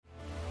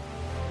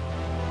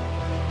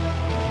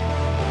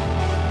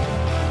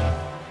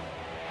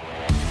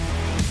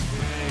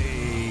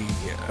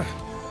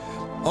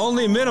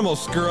Only minimal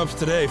screw-ups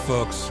today,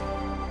 folks.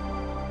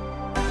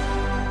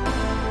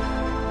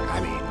 I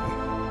mean,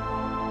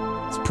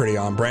 it's pretty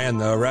on brand,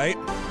 though, right?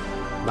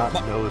 Not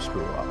no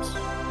screw-ups.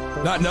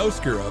 Not no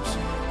screw-ups.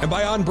 And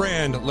by on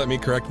brand, let me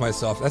correct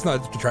myself. That's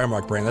not the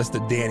Trimark brand. That's the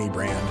Danny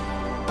brand.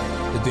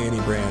 The Danny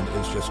brand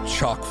is just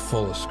chock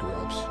full of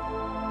screw-ups.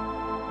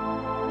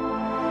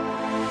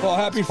 Well,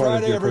 happy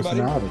Friday, everybody.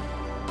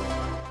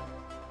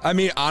 I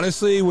mean,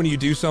 honestly, when you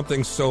do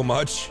something so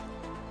much,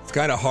 it's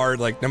kind of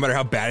hard, like, no matter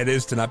how bad it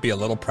is, to not be a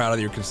little proud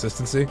of your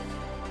consistency.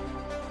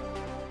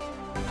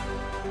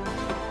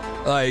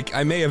 Like,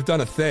 I may have done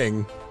a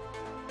thing,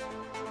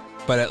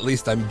 but at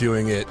least I'm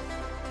doing it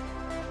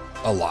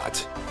a lot.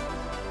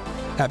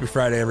 Happy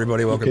Friday,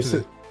 everybody. Welcome to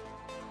the...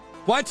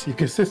 What? You're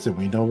consistent.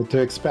 We know what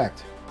to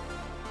expect.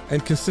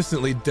 And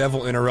consistently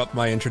devil interrupt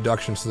my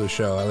introductions to the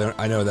show.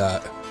 I know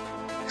that.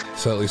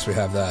 So at least we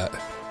have that.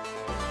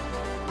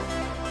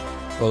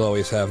 We'll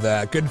always have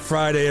that. Good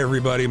Friday,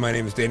 everybody. My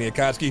name is Danny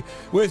Akatsuki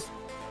with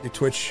the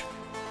Twitch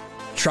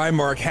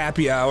Trimark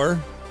Happy Hour.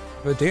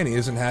 But Danny,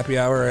 isn't happy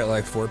hour at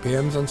like 4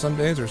 p.m. on some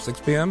days or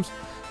 6 p.m.?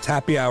 It's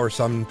happy hour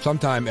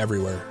sometime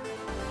everywhere.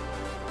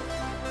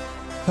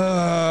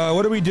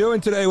 What are we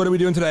doing today?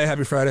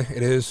 Happy Friday.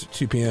 It is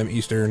 2 p.m.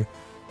 Eastern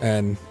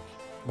and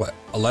what,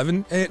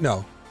 11?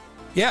 No.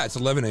 Yeah, it's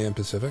 11 a.m.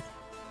 Pacific.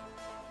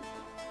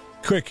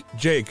 Quick,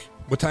 Jake,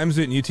 what time is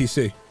it in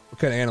UTC? What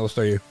kind of analyst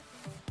are you?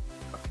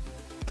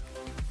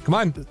 Come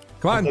on.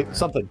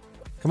 Something.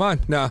 Come on.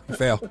 No, you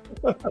fail.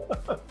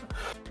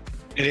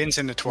 It ends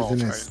in the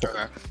 12. Right?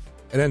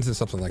 It ends in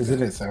something like that. Is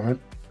it at 7?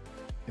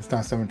 It's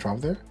not 7:12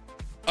 there?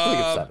 I think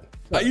it's 7.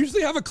 I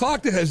usually have a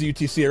clock that has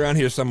UTC around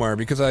here somewhere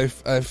because I've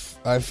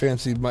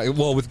fancied my...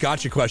 Well, with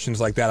gotcha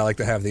questions like that, I like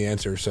to have the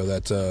answer so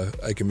that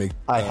I can make...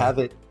 I have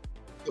it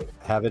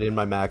in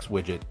my Max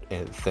widget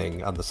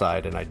thing on the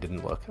side, and I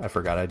didn't look. I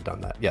forgot I'd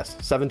done that. Yes,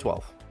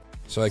 7:12.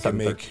 So I can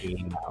make...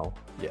 now.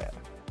 Yeah.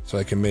 So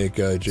I can make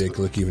Jake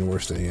look even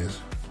worse than he is.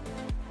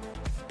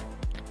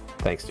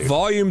 Thanks, dude.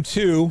 Volume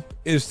 2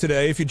 is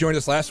today. If you joined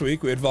us last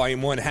week, we had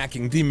Volume 1,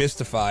 Hacking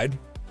Demystified.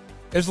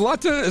 There's a lot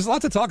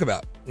to talk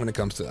about when it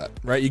comes to that,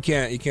 right? You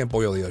can't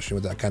boil the ocean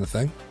with that kind of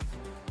thing.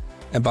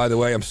 And by the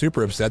way, I'm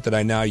super upset that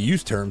I now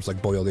use terms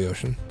like boil the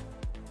ocean.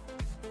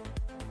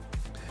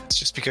 It's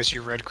just because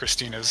you read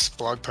Christina's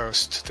blog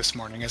post this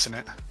morning, isn't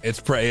it?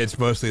 It's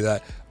mostly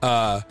that.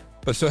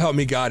 But so help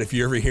me God, if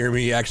you ever hear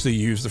me actually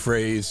use the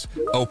phrase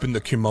 "open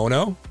the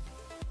kimono,"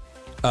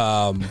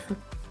 no,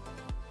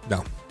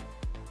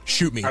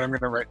 shoot me. All right, I'm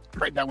gonna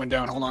write that one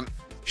down. Hold on.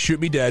 Shoot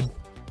me dead.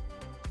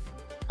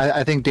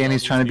 I think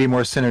Danny's trying to be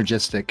more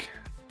synergistic.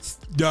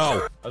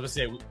 No. I was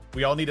gonna say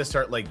we all need to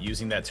start like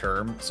using that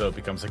term so it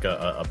becomes like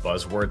a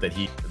buzzword that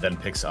he then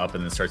picks up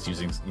and then starts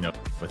using,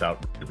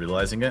 without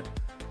realizing it.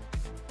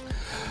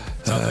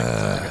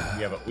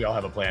 We all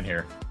have a plan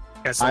here.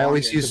 I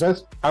always use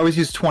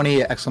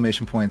 20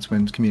 exclamation points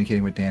when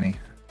communicating with Danny.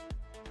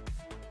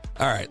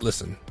 All right,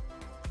 listen.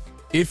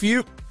 If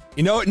we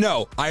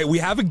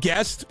have a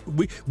guest.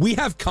 We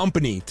have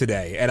company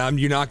today, and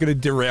you're not going to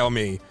derail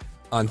me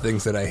on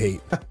things that I hate.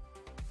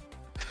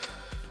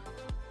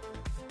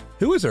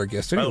 Who is our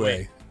guest anyway? By the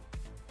way,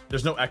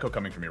 there's no echo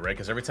coming from me, right?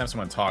 Because every time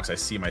someone talks, I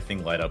see my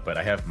thing light up, but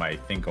I have my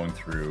thing going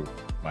through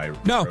my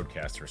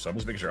roadcaster, so I'm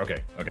just making sure.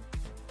 Okay.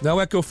 No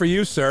echo for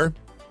you, sir.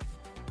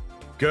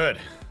 Good.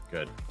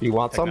 Do you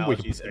want some?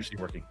 Technology's actually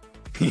working.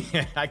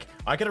 Yeah,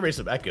 I can erase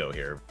some echo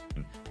here.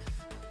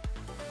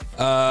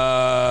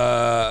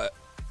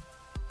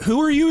 Who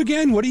are you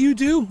again? What do you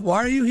do? Why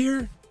are you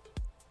here?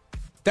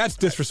 That's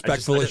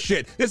disrespectful as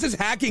shit. This is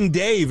Hacking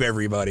Dave,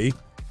 everybody.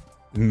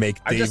 I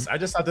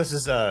just thought this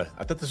is I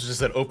thought this was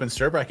just an open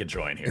server I could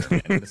join here.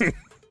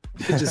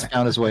 He just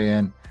found his way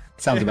in.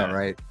 Sounds about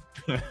right.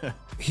 The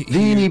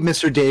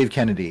Mr. Dave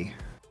Kennedy.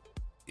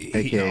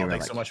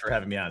 Thanks so much for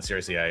having me on.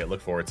 Seriously, I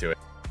look forward to it.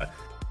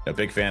 A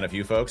big fan of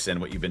you folks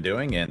and what you've been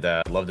doing, and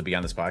love to be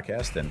on this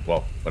podcast. And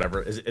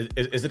whatever is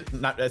it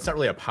not? It's not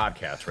really a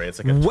podcast, right?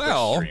 It's like a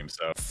Twitch stream.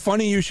 So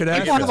funny you should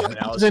ask.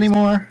 Pods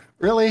anymore?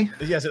 Really?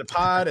 Yeah. Is it a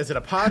pod? Is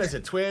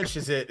it Twitch?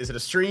 Is it a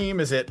stream?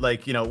 Is it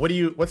like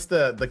what's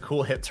the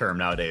cool hit term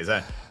nowadays?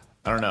 I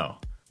don't know.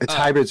 It's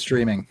hybrid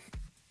streaming.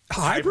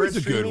 Hybrid's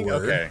a good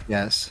word. Okay.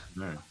 Yes.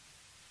 Right.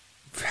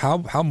 How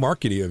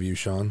markety of you,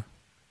 Sean?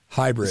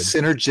 Hybrid.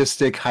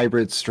 Synergistic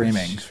hybrid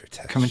streaming.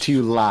 Coming to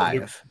you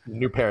live.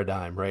 New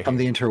paradigm, right? From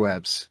the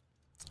interwebs.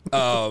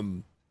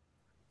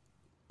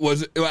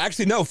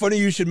 Funny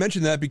you should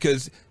mention that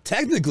because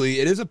technically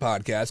it is a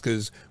podcast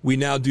because we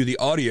now do the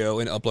audio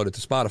and upload it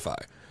to Spotify.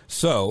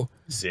 So,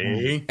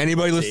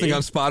 anybody listening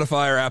on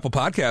Spotify or Apple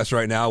Podcasts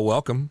right now,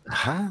 welcome.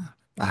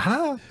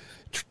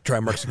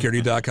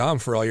 Trimarksecurity.com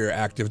for all your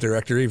Active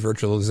Directory,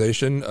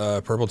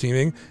 virtualization, purple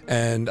teaming,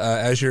 and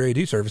Azure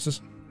AD services.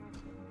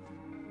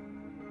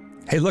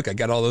 Hey, look, I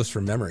got all those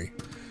from memory.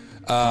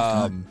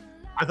 I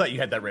thought you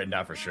had that written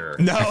down for sure.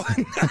 No,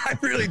 I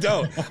really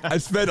don't. I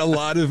spent a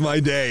lot of my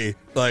day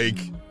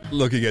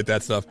looking at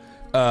that stuff.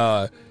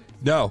 That's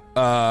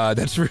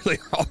really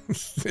all.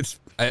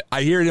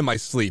 I hear it in my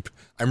sleep.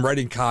 I'm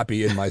writing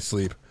copy in my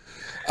sleep.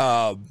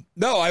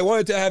 No, I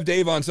wanted to have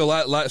Dave on. So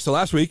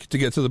last week, to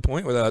get to the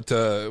point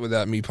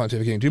without me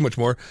pontificating too much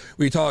more,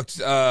 we talked.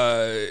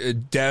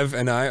 Dev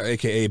and I,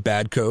 aka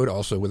Bad Code,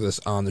 also with us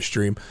on the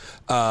stream.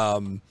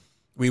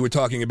 We were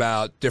talking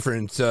about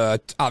different,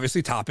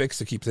 obviously, topics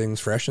to keep things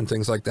fresh and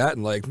things like that.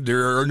 And like,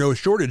 there are no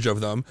shortage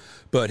of them.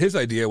 But his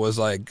idea was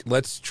like,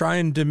 let's try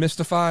and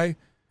demystify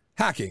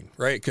hacking,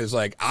 right? Because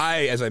like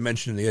as I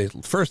mentioned in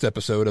the first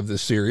episode of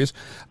this series,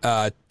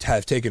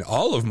 have taken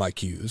all of my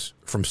cues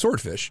from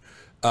Swordfish.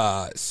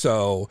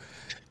 Highly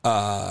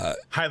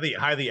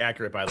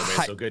accurate, by the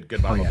way. So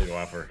good model to go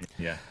off for.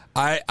 Yeah.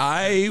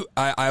 I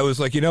was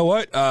like, you know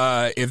what?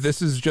 If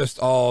this is just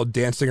all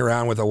dancing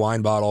around with a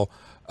wine bottle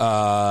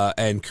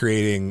and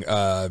creating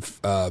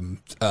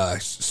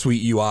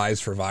sweet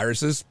UIs for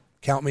viruses,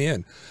 count me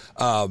in.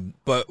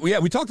 But yeah,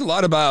 we talked a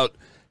lot about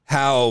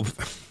how,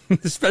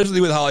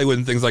 especially with Hollywood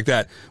and things like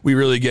that, we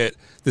really get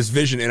this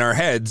vision in our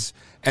heads,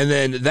 and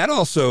then that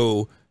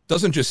also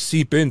doesn't just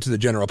seep into the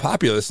general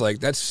populace. Like,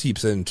 that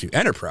seeps into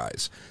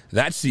enterprise.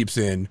 That seeps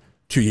in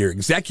to your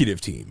executive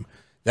team.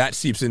 That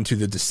seeps into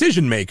the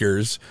decision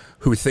makers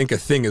who think a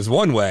thing is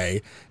one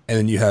way, and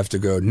then you have to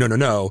go,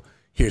 no,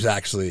 here's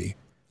actually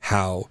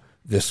how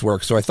this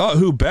works. So I thought,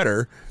 who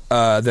better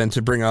than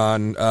to bring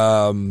on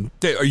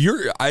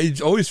I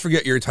always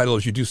forget your title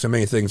as you do so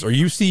many things. Are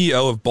you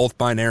CEO of both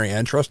Binary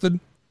and Trusted?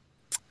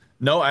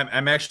 No,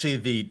 I'm actually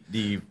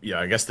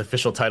I guess the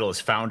official title is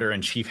founder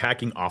and chief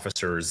hacking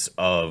officers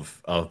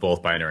of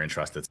both Binary and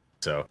Trusted.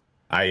 So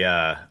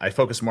I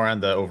focus more on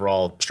the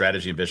overall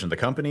strategy and vision of the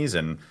companies,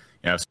 and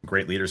have some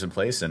great leaders in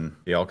place, and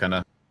they all kind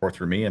of pour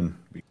through me, and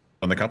we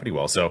run the company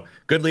well. So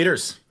good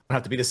leaders. I don't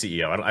have to be the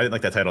CEO. I didn't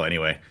like that title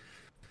anyway.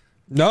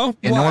 No,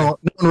 yeah, no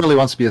one really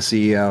wants to be a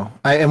CEO.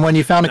 And when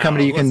you found a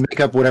company, you can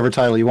make up whatever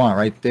title you want,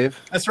 right, Dave?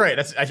 That's right.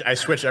 I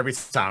switch every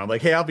time. I'm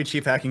like, hey, I'll be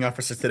chief hacking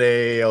officer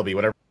today. I'll be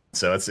whatever.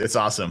 So it's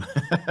awesome.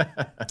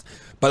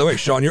 By the way,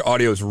 Sean, your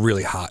audio is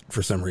really hot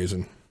for some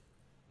reason.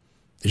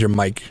 Is your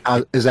mic?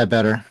 Is that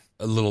better?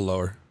 A little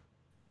lower.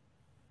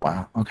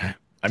 Wow. Okay.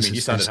 I mean,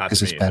 you sounded hot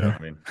to me. Better? So,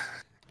 I mean,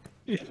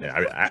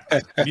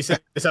 you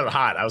said it sounded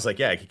hot. I was like,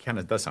 yeah, it kind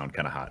of does sound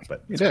kind of hot,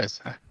 but it is.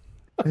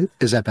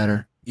 Is that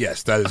better?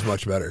 Yes, that is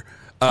much better.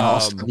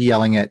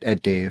 Yelling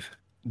at Dave.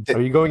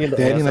 Are you going into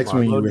Danny ASMR likes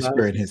when you mode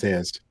whisper now? in his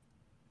ears.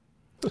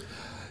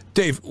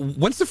 Dave,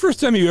 when's the first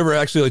time you ever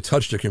actually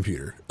touched a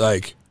computer?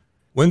 Like,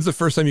 when's the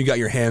first time you got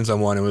your hands on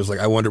one and was like,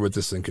 I wonder what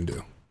this thing can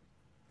do?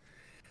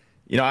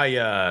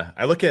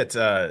 I look at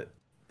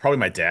probably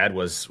my dad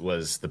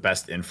was the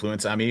best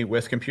influence on me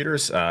with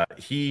computers.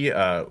 He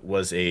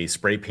was a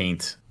spray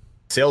paint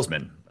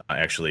salesman,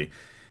 actually,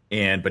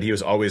 but he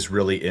was always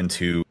really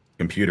into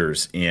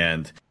computers,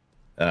 and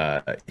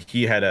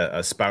he had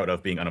a spout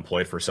of being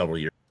unemployed for several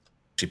years.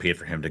 She paid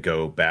for him to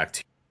go back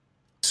to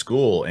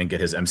school and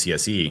get his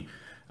MCSE,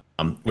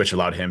 which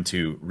allowed him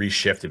to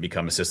reshift and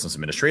become a systems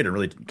administrator and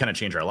really kind of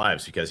change our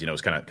lives, because it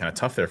was kind of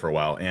tough there for a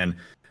while. And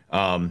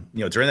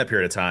during that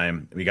period of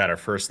time, we got our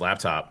first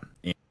laptop.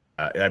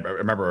 I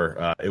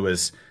remember it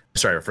was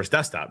our first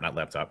desktop, not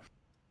laptop,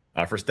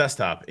 first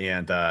desktop,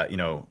 and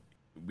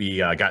we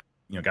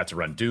got to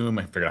run Doom.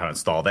 I figured out how to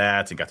install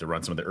that and got to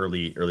run some of the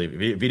early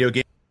video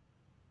games.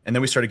 And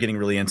then we started getting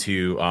really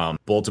into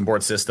bulletin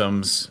board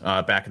systems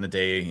back in the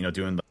day,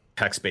 doing the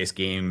text-based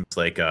games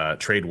like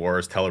Trade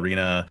Wars,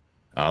 Telerina,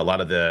 a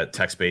lot of the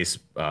text-based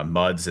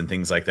MUDs and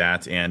things like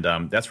that. And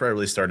that's where I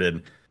really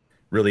started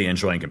really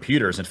enjoying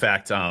computers. In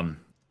fact,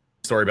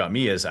 story about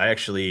me is I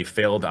actually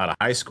failed out of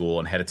high school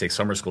and had to take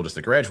summer school just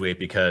to graduate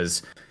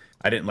because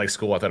I didn't like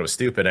school. I thought it was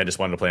stupid. I just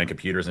wanted to play on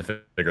computers and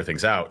figure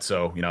things out.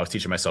 So, I was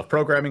teaching myself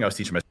programming. I was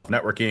teaching myself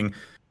networking.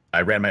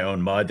 I ran my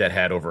own MUD that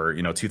had over,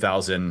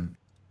 2,000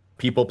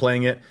 people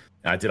playing it.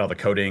 I did all the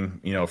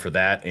coding, for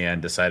that,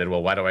 and decided,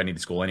 well, why do I need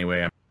school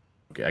anyway?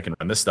 I can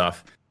run this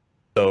stuff.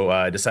 So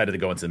I decided to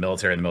go into the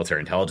military and the military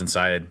intelligence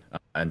side.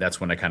 And that's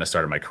when I kind of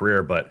started my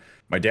career. But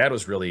my dad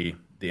was really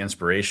the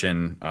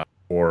inspiration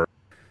for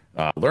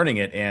learning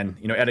it. And,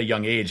 at a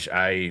young age,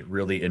 I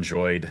really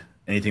enjoyed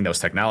anything that was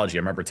technology. I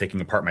remember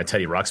taking apart my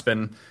Teddy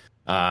Ruxpin,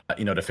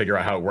 to figure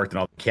out how it worked and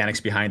all the mechanics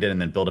behind it, and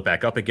then build it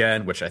back up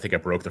again, which I think I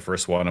broke the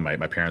first one, and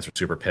my parents were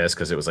super pissed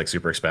because it was like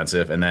super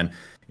expensive. And then,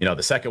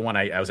 the second one,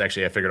 I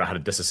figured out how to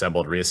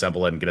disassemble it,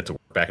 reassemble it, and get it to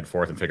work back and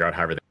forth and figure out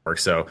how everything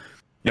works. So,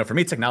 for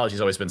me, technology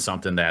has always been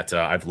something that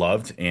I've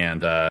loved.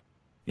 And, I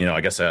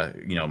guess,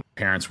 my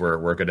parents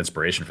were a good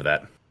inspiration for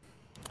that.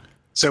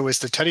 So is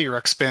the Teddy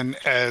Ruxpin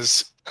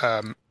as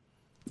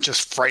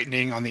just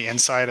frightening on the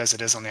inside as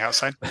it is on the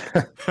outside?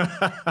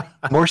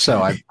 More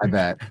so, I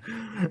bet.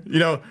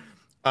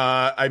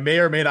 I may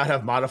or may not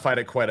have modified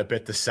it quite a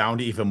bit to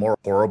sound even more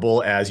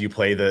horrible as you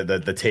play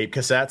the tape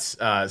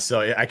cassettes.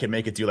 So I can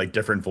make it do like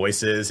different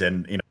voices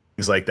and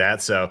things like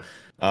that. So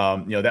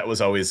that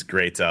was always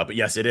great. But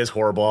yes, it is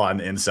horrible on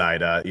the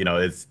inside.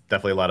 It's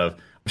definitely a lot of.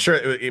 I'm sure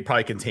it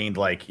probably contained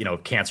like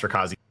cancer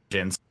causing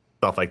agents,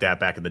 stuff like that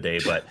back in the day.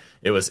 But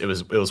it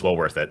was well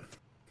worth it.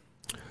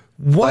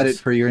 What it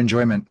for your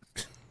enjoyment?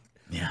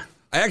 Yeah.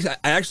 I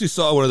actually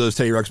saw one of those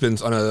Teddy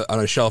Ruxpins on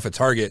a shelf at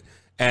Target,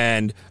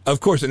 And of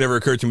course, it never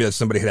occurred to me that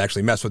somebody had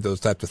actually messed with those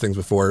types of things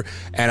before.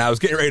 And I was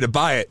getting ready to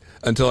buy it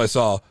until I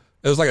saw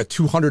it was like a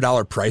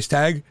 $200 price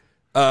tag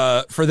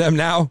for them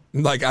now.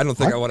 Like, I don't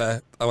think I want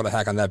to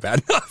hack on that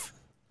bad enough.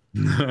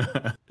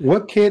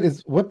 What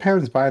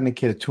parent's buying a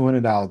kid a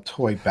 $200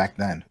 toy back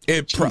then?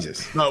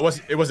 Jesus. No,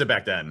 it wasn't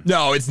back then.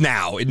 No, it's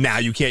now. Now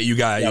you can't. You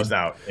got. That was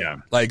out.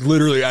 Yeah. Like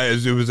literally,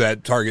 it was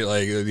at Target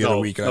like the other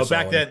week. No,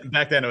 back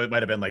then it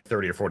might have been like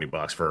 $30 or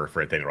 $40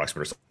 for a thing at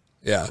Roxburgh or something.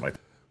 Yeah. Like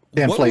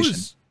the inflation.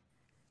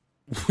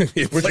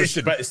 Which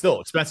is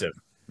still expensive.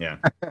 Yeah.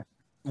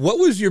 What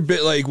was your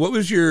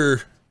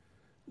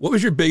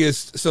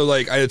biggest? So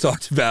like I had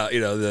talked about,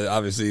 the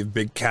obviously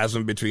big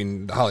chasm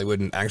between Hollywood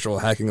and actual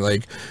hacking.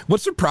 Like,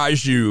 what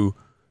surprised you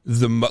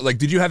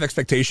did you have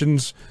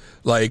expectations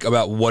like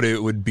about what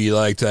it would be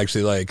like to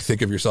actually like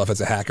think of yourself as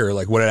a hacker,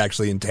 like what it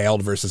actually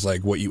entailed versus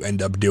like what you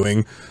end up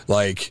doing,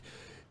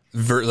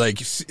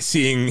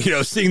 seeing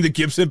the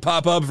Gibson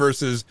pop up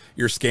versus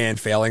your scan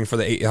failing for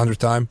the 800th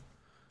time?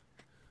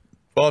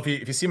 Well, if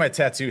you see my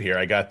tattoo here,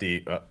 I got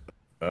the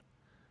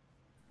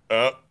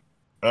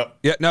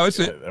yeah, no, it's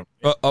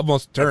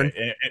almost turned.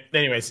 Okay.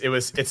 Anyways,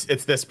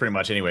 it's this pretty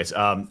much. Anyways,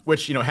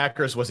 which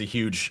hackers was a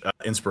huge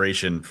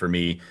inspiration for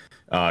me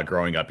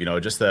growing up.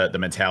 Just the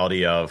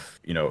mentality of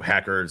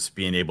hackers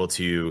being able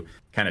to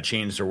kind of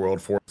change their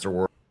world, force their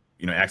world,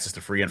 access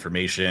to free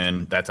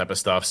information, that type of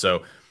stuff.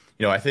 So,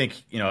 I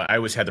think I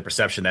always had the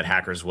perception that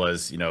hackers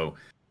was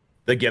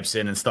the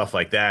Gibson and stuff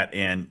like that.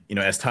 And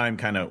as time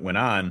kind of went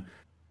on,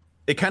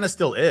 it kind of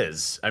still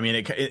is. I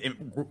mean,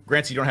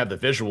 granted, you don't have the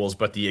visuals,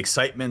 but the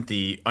excitement,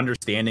 the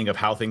understanding of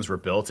how things were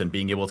built and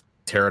being able to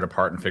tear it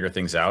apart and figure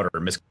things out or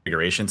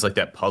misconfigurations, like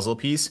that puzzle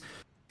piece.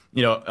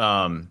 A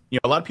lot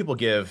of people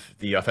give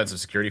the offensive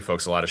security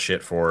folks a lot of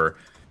shit for.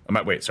 A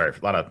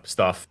lot of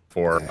stuff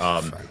for.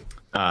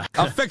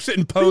 I'll fix it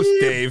in post,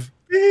 Dave.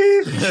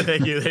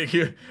 Thank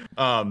you.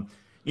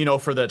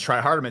 For the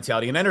try harder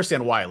mentality, and I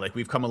understand why. Like,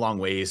 we've come a long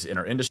ways in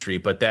our industry,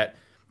 but that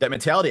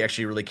mentality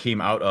actually really came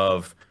out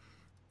of.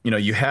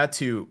 You had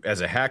to,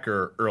 as a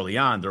hacker early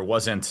on, there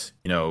wasn't,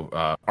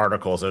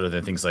 articles other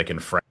than things like in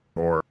French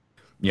or,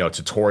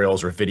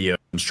 tutorials or video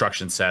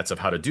instruction sets of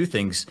how to do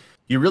things.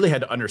 You really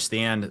had to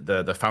understand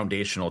the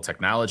foundational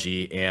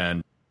technology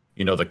and,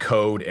 the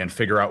code and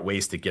figure out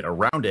ways to get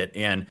around it.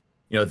 And,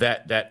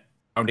 that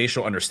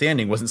foundational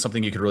understanding wasn't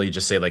something you could really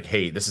just say like,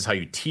 hey, this is how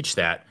you teach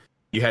that.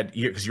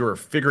 Because you were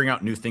figuring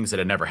out new things that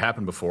had never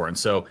happened before. And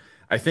so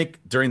I think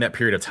during that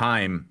period of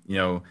time,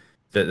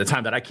 the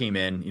time that I came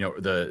in,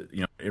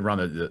 around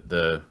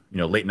the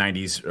late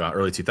 90s,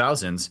 early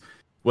 2000s,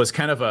 was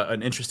kind of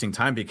an interesting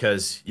time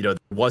because there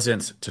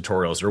wasn't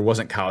tutorials, there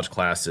wasn't college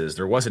classes,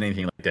 there wasn't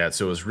anything like that.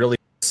 So it was really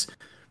this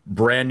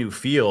brand new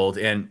field,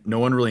 and no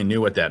one really knew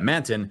what that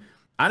meant. And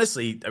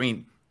honestly, I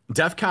mean,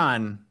 DEF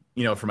CON,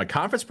 from a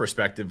conference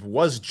perspective,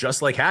 was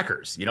just like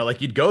hackers.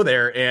 Like you'd go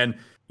there and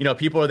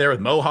people are there with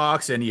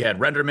mohawks, and you had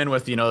Renderman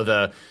with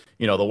the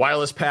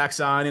wireless packs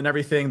on and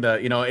everything.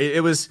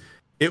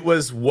 It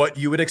was what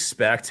you would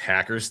expect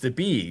hackers to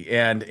be.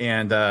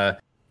 And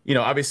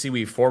obviously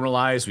we've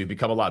formalized, we've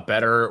become a lot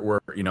better. We're,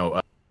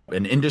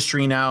 an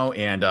industry now.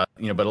 And,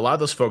 but a lot of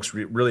those folks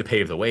really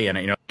paved the way.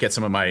 And, get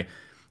some of my,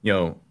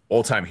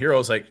 old time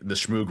heroes like the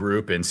Shmoo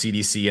Group and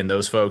CDC and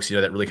those folks,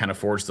 that really kind of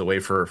forged the way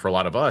for a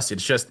lot of us.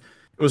 It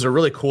was a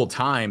really cool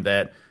time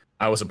that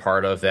I was a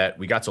part of, that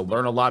we got to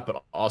learn a lot,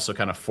 but also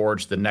kind of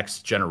forge the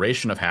next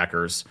generation of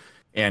hackers.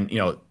 And,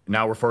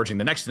 now we're forging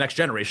the next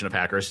generation of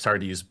hackers. It's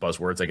hard to use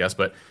buzzwords, I guess.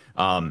 But,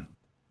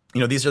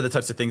 these are the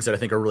types of things that I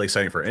think are really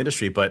exciting for our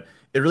industry. But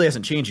it really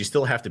hasn't changed. You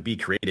still have to be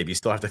creative. You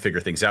still have to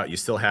figure things out. You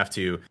still have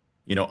to,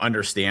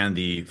 understand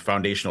the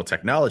foundational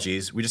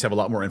technologies. We just have a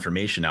lot more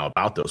information now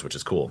about those, which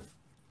is cool.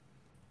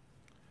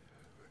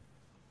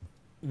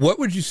 What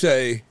would you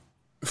say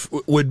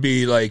would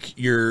be like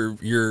your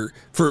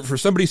for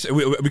somebody?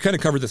 We kind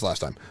of covered this last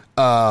time.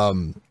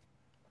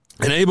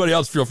 And anybody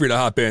else, feel free to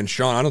hop in.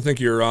 Sean, I don't think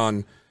you were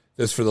on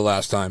this for the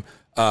last time,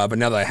 but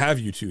now that I have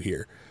you two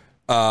here,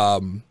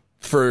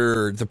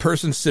 for the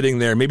person sitting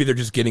there, maybe they're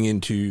just getting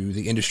into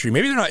the industry.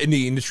 Maybe they're not in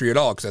the industry at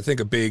all, because I think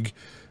a big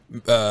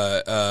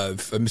a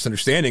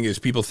misunderstanding is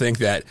people think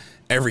that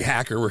every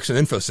hacker works in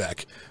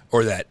InfoSec,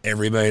 or that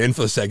everybody in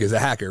InfoSec is a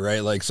hacker,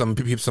 right? Like some of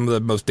the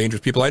most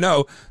dangerous people I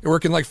know, they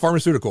work in like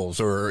pharmaceuticals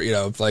or,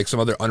 like some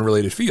other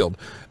unrelated field.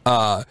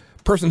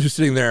 Person who's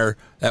sitting there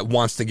that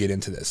wants to get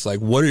into this, like,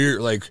 where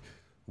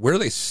do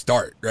they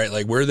start, right?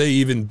 Like, where do they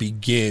even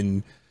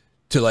begin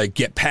to like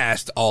get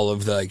past all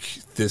of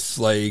this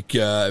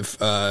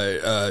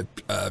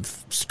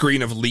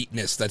screen of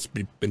eliteness that's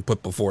been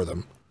put before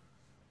them?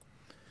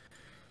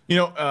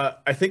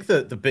 I think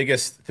the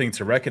biggest thing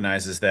to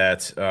recognize is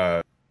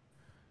that,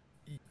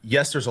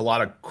 yes, there's a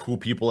lot of cool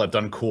people that have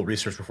done cool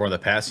research before in the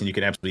past, and you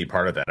can absolutely be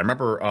part of that. I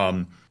remember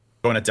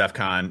going to DEF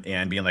CON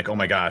and being like, oh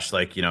my gosh,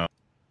 like,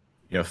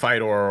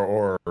 Fedor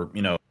or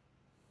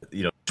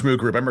Shmoo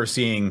Group. I remember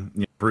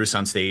seeing Bruce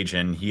on stage,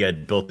 and he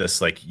had built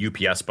this like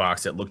UPS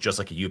box that looked just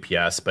like a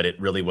UPS, but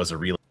it really was a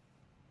relay.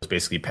 It was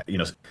basically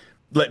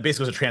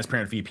basically was a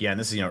transparent VPN.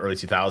 This is, early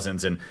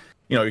 2000s. And,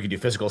 you could do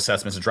physical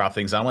assessments and drop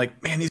things. I'm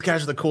like, man, these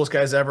guys are the coolest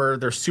guys ever.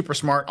 They're super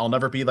smart. I'll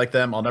never be like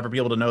them. I'll never be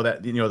able to know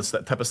that, this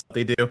type of stuff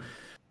they do.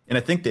 And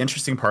I think the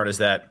interesting part is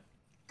that,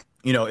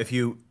 if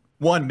you,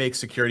 one, make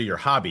security your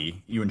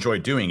hobby, you enjoy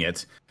doing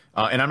it.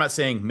 And I'm not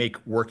saying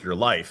make work your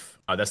life.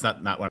 That's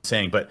not what I'm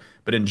saying, but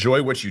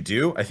enjoy what you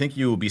do. I think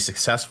you will be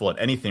successful at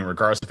anything,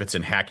 regardless if it's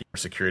in hacking or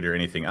security or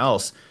anything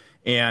else.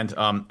 And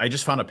I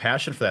just found a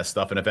passion for that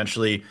stuff, and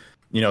eventually,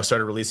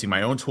 started releasing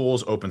my own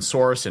tools, open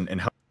source, and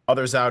helping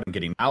others out and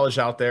getting knowledge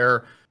out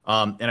there.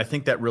 And I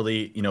think that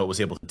really, was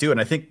able to do it.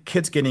 And I think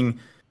kids getting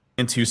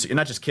into,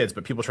 not just kids,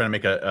 but people trying to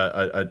make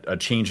a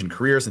change in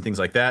careers and things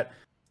like that.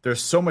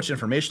 There's so much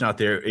information out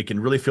there. It can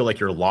really feel like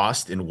you're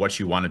lost in what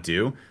you want to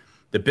do.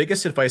 The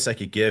biggest advice I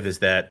could give is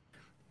that,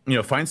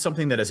 find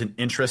something that is an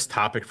interest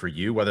topic for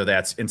you, whether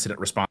that's incident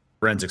response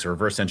forensics or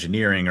reverse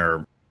engineering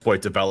or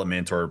exploit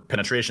development or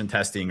penetration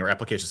testing or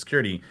application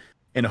security,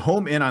 and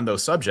home in on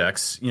those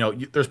subjects.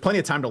 There's plenty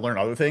of time to learn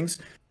other things,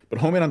 but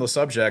home in on those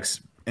subjects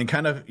and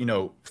kind of,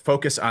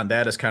 focus on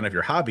that as kind of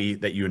your hobby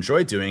that you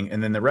enjoy doing.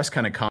 And then the rest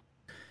kind of comes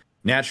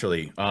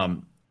naturally.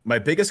 My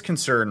biggest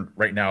concern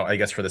right now, I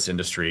guess, for this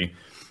industry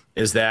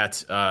is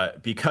that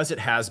because it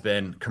has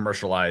been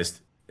commercialized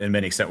in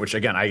many extent, which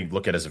again, I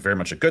look at as very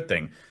much a good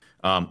thing.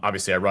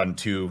 Obviously I run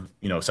two,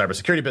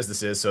 cybersecurity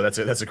businesses, so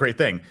that's a great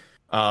thing.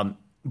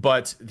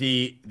 But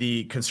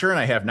the concern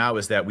I have now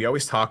is that we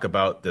always talk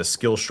about the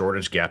skill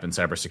shortage gap in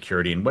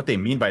cybersecurity. And what they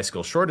mean by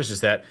skill shortage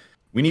is that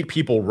we need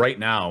people right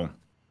now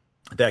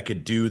that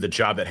could do the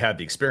job that had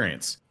the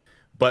experience.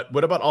 But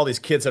what about all these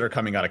kids that are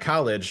coming out of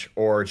college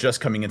or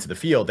just coming into the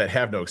field that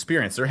have no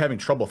experience? They're having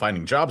trouble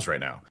finding jobs right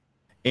now.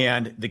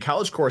 And the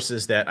college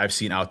courses that I've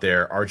seen out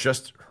there are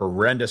just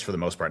horrendous for the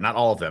most part. Not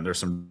all of them. There's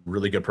some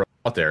really good programs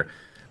out there.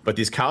 But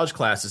these college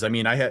classes, I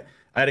mean, I had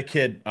a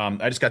kid,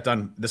 I just got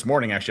done this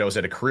morning, actually. I was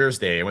at a careers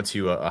day. I went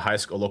to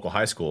a local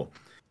high school.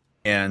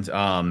 And,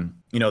 one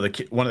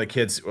of the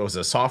kids was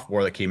a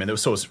sophomore that came in. It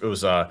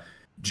was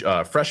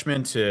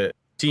freshmen to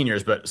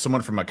seniors, but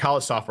someone from a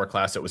college software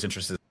class that was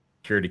interested in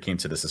security came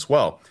to this as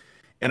well.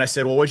 And I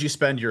said, well, what did you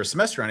spend your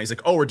semester on? He's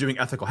like, oh, we're doing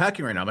ethical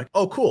hacking right now. I'm like,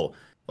 oh, cool.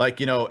 Like,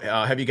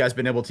 have you guys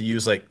been able to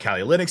use like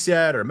Kali Linux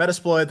yet or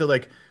Metasploit? They're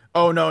like,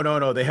 oh,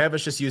 no. They have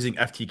us just using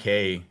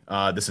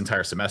FTK this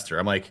entire semester.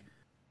 I'm like,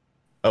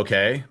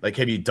 okay. Like,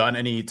 have you done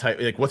any type,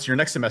 like, what's your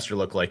next semester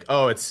look like?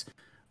 Oh, it's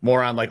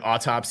more on like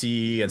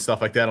autopsy and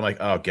stuff like that. I'm like,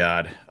 oh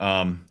God.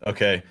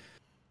 Okay.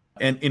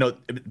 And,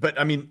 but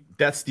I mean,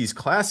 that's these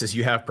classes.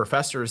 You have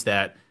professors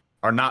that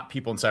are not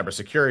people in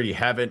cybersecurity,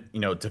 haven't,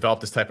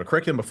 developed this type of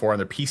curriculum before, and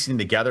they're piecing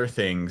together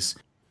things.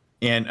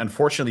 And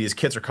unfortunately, these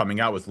kids are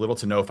coming out with little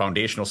to no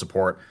foundational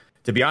support.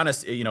 To be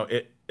honest,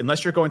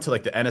 unless you're going to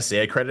like the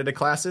NSA accredited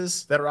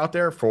classes that are out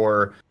there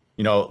for,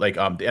 the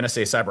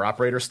NSA cyber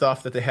operator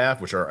stuff that they have,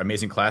 which are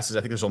amazing classes.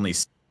 I think there's only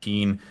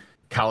 16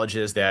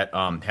 colleges that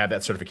have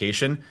that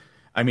certification.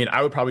 I mean,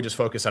 I would probably just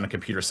focus on a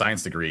computer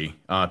science degree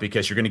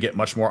because you're going to get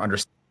much more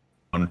understanding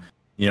on,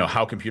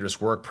 how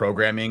computers work,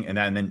 programming, and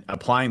then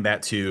applying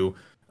that to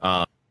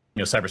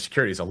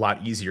cybersecurity is a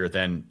lot easier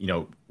than,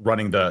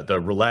 running the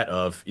roulette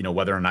of,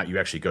 whether or not you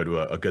actually go to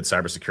a good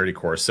cybersecurity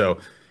course. So,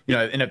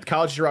 and if the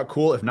colleges are out,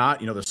 cool. If not,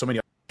 there's so many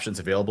options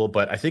available.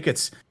 But I think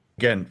it's,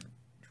 again,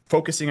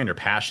 focusing on your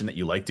passion that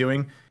you like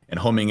doing and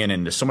homing in.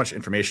 And there's so much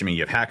information. I mean,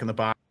 you have Hack in the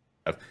Box,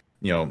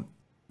 you have,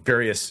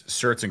 various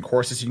certs and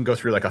courses you can go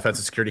through, like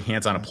offensive security,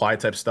 hands-on applied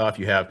type stuff.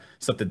 You have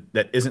something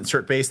that isn't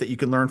cert-based that you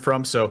can learn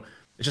from. So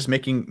it's just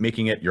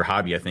making it your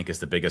hobby, I think, is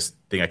the biggest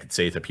thing I could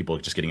say to people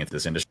just getting into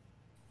this industry.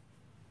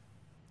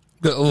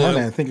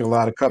 I think a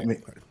lot of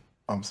companies.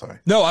 I'm sorry.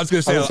 No, I was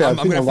going to say, I'm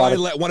going to finally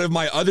let one of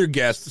my other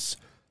guests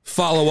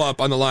follow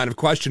up on the line of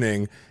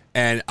questioning,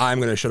 and I'm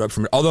going to shut up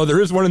from it. Although there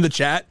is one in the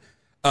chat,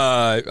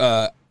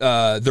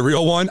 the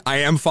real one. I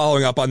am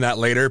following up on that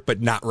later,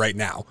 but not right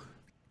now.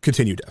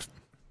 Continue, Dev.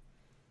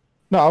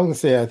 No, I was going to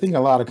say, I think a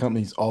lot of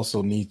companies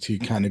also need to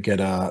kind of get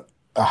a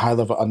high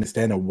level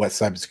understanding of what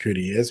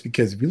cybersecurity is,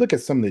 because if you look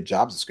at some of the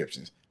job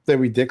descriptions, they're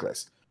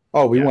ridiculous.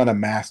 Oh, we want a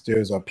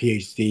master's or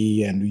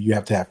PhD, and you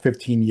have to have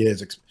 15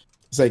 years. It's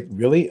like,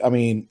 really? I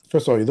mean,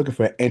 first of all, you're looking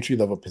for an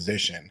entry-level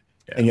position,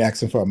 and you're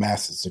asking for a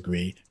master's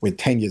degree with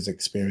 10 years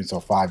experience or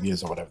 5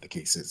 years or whatever the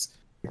case is.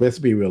 Let's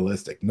be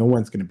realistic. No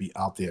one's going to be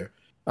out there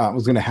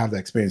who's going to have that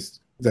experience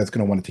that's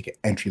going to want to take an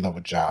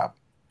entry-level job.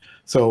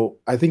 So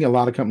I think a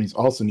lot of companies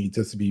also need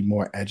just to be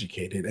more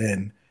educated.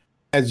 And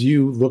as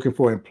you looking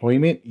for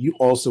employment, you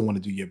also want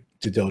to do your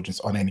due diligence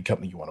on any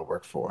company you want to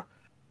work for.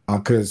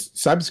 Because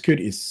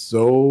cybersecurity is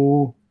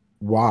so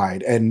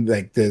wide, and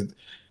like the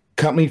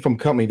company from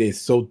company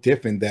is so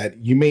different that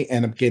you may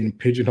end up getting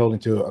pigeonholed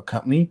into a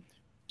company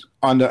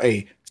under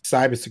a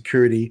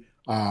cybersecurity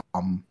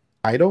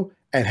title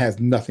and has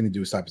nothing to do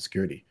with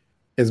cybersecurity.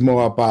 It's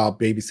more about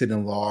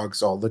babysitting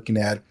logs or looking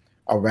at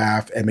a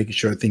RAF and making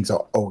sure things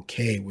are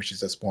okay, which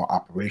is just more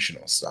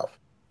operational stuff.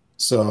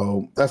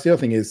 So that's the other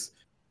thing is,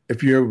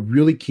 if you're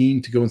really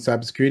keen to go in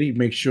cybersecurity,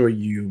 make sure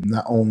you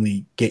not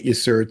only get your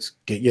certs,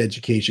 get your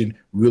education,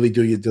 really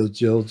do your due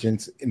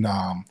diligence, and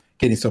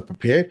getting so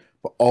prepared,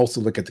 but also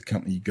look at the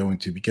company you go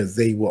into because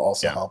they will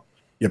also help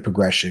your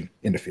progression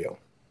in the field.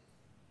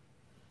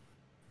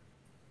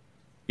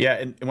 Yeah,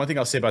 and one thing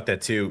I'll say about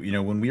that too,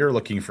 when we are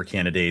looking for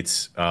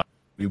candidates,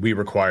 we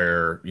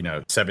require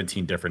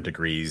 17 different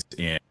degrees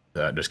in.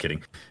 Just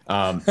kidding.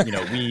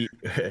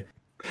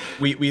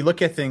 We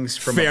look at things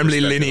from family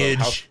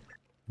lineage.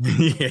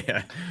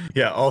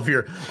 All of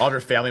your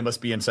family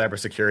must be in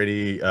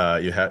cybersecurity.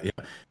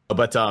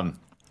 But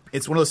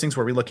it's one of those things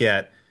where we look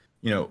at,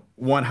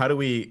 one, how do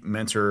we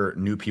mentor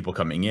new people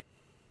coming in?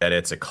 That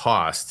it's a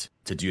cost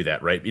to do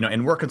that, right?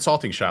 And we're a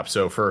consulting shop,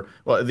 so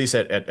at least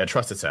at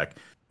Trusted Tech,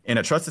 and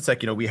at Trusted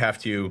Tech, we have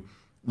to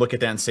look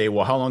at that and say,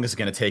 well, how long is it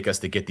going to take us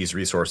to get these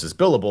resources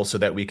billable so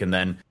that we can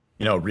then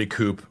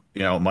recoup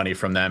money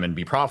from them and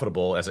be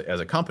profitable as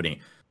a company.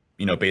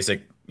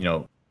 Basic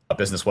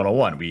business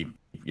 101. We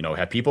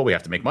have people, we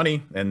have to make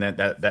money, and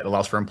that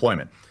allows for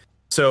employment.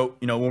 So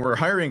when we're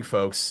hiring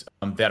folks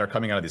that are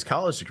coming out of these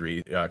college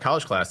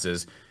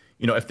classes,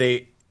 if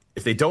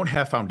they don't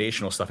have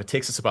foundational stuff, it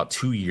takes us about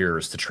 2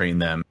 years to train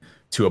them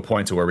to a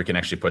point to where we can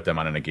actually put them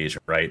on an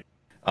engagement, right?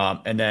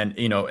 And then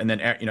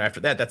after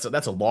that,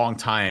 that's a long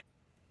time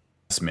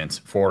investment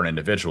for an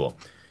individual.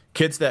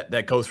 Kids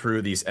that go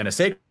through these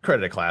NSA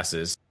accredited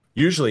classes,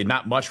 usually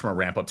not much from a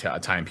ramp up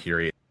time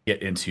period,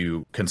 get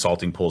into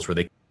consulting pools where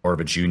they get more of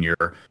a junior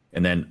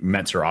and then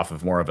mentor off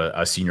of more of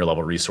a senior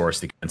level resource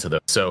to get into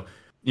those. So,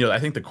 I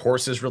think the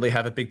courses really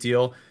have a big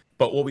deal.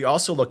 But what we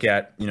also look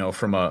at,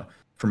 from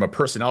a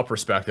personnel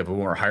perspective when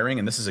we're hiring,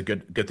 and this is a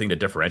good thing to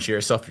differentiate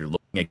yourself if you're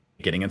looking at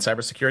getting in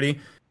cybersecurity,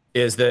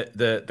 is that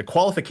the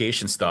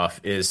qualification stuff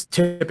is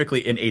typically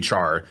in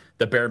HR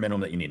the bare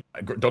minimum that you need.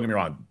 Don't get me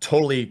wrong,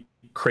 totally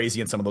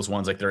crazy in some of those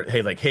ones,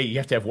 hey, you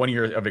have to have 1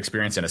 year of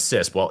experience in a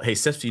CISP. Well, hey,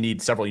 CISP, you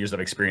need several years of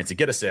experience to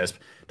get a CISP.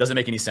 Doesn't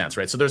make any sense,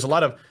 right? So there's a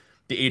lot of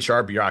the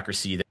HR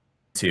bureaucracy there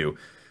too.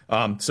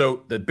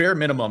 So the bare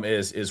minimum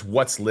is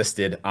what's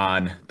listed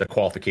on the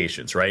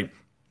qualifications, right?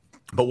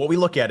 But what we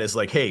look at is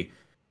hey,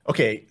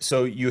 okay,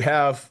 so you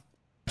have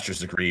a master's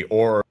degree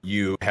or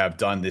you have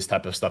done this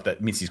type of stuff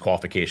that meets these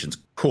qualifications.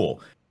 Cool.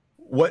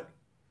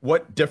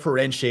 What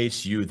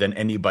differentiates you than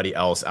anybody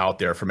else out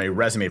there from a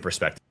resume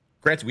perspective?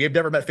 Granted, we have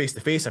never met face to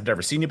face. I've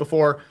never seen you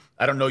before.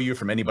 I don't know you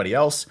from anybody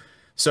else.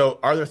 So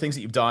are there things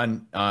that you've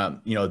done,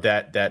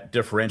 that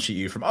differentiate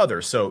you from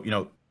others? So,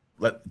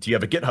 do you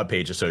have a GitHub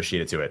page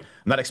associated to it?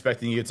 I'm not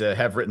expecting you to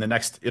have written the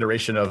next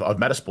iteration of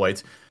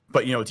Metasploit,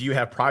 but, do you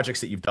have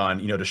projects that you've done,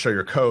 to show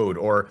your code,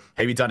 or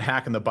have you done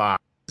Hack in the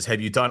Box?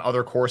 Have you done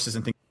other courses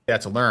and things like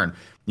that to learn?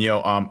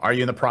 Are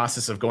you in the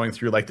process of going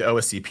through like the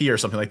OSCP or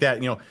something like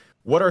that?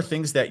 What are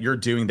things that you're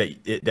doing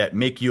that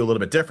make you a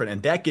little bit different?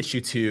 And that gets you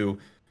to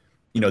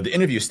the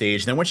interview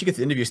stage. And then once you get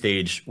to the interview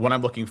stage, what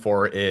I'm looking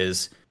for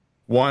is,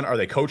 one, are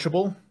they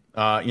coachable,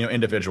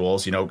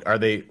 individuals? Are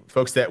they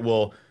folks that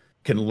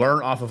can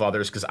learn off of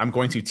others? Because I'm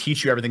going to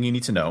teach you everything you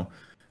need to know.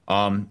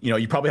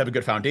 You probably have a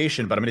good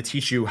foundation, but I'm going to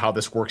teach you how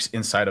this works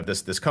inside of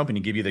this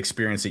company, give you the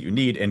experience that you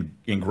need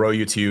and grow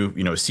you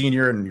to,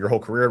 senior and your whole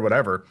career,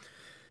 whatever.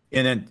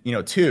 And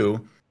then,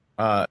 two,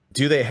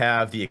 do they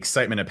have the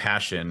excitement and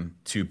passion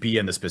to be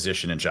in this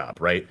position and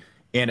job, right?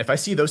 And if I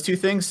see those two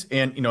things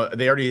and,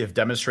 they already have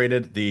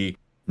demonstrated the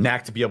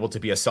knack to be able to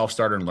be a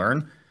self-starter and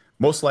learn,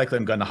 most likely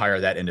I'm going to hire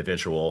that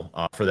individual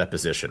for that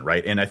position,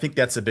 right? And I think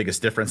that's the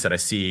biggest difference that I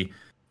see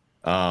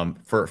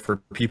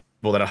for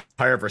people that I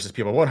hire versus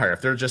people I won't hire.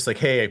 If they're just like,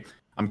 hey,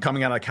 I'm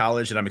coming out of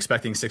college and I'm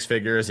expecting 6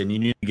 figures and you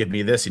need to give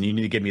me this and you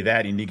need to give me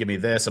that and you need to give me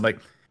this, I'm like,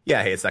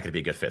 yeah, hey, it's not going to be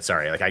a good fit.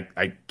 Sorry, like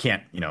I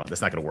can't,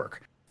 that's not going to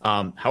work.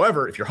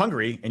 However, if you're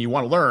hungry and you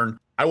want to learn,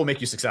 I will make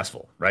you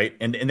successful, right?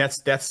 And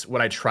that's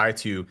what I try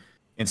to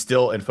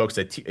instill in folks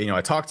that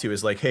I talk to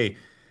is like, hey,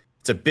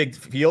 it's a big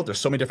field. There's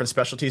so many different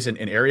specialties in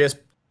areas,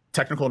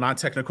 technical,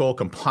 non-technical,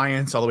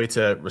 compliance, all the way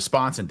to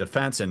response and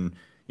defense, and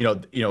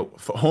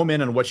home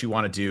in on what you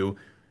want to do,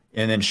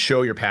 and then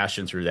show your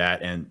passion through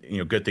that, and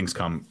good things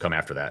come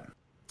after that.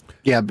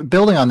 Yeah, but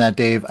building on that,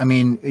 Dave, I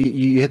mean,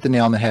 you hit the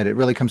nail on the head. It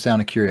really comes down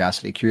to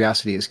curiosity.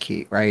 Curiosity is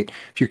key, right?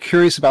 If you're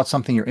curious about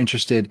something, you're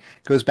interested,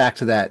 it goes back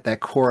to that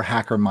core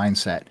hacker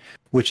mindset,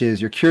 which is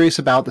you're curious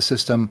about the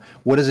system.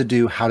 What does it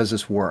do? How does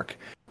this work?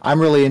 I'm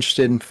really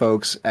interested in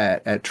folks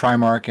at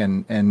Trimark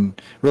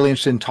and really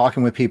interested in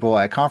talking with people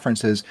at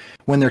conferences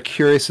when they're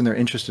curious and they're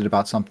interested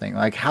about something.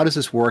 Like, how does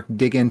this work?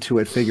 Dig into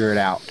it, figure it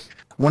out.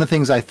 One of the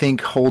things I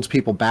think holds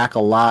people back a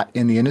lot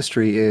in the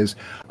industry is,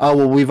 oh,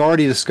 well, we've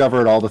already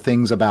discovered all the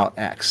things about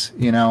X,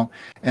 And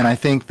I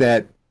think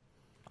that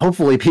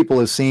hopefully people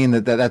have seen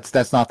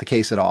that's not the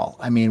case at all.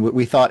 I mean,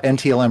 we thought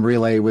NTLM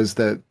Relay was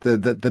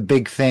the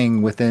big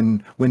thing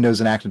within Windows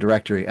and Active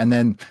Directory, and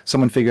then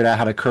someone figured out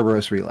how to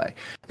Kerberos Relay,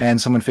 and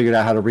someone figured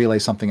out how to relay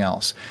something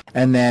else,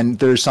 and then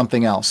there's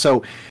something else.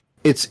 So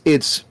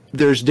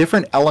there's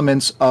different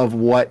elements of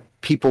what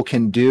people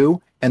can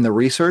do and the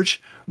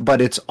research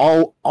but it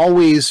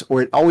always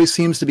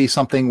seems to be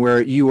something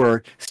where you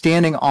are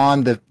standing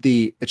on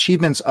the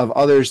achievements of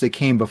others that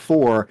came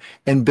before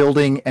and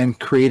building and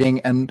creating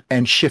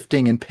and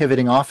shifting and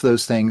pivoting off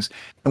those things.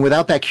 And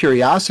without that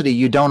curiosity,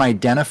 you don't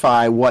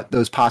identify what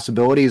those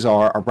possibilities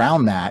are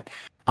around that.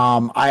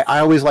 I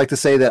always like to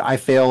say that I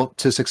fail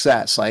to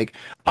success. Like,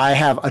 I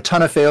have a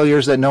ton of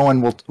failures that no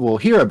one will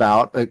hear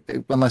about,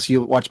 unless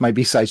you watch my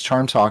B-Sides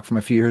Charm Talk from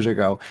a few years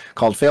ago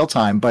called Fail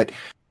Time. But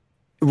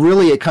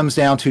really, it comes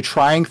down to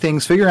trying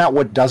things, figuring out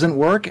what doesn't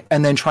work,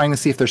 and then trying to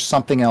see if there's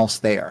something else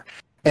there.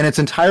 And it's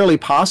entirely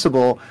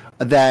possible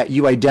that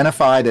you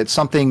identify that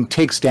something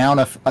takes down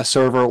a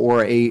server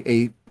or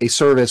a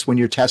service when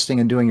you're testing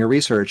and doing your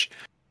research.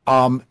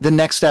 The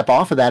next step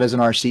off of that is an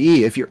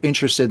RCE if you're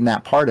interested in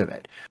that part of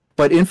it.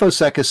 But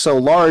InfoSec is so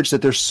large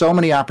that there's so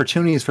many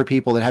opportunities for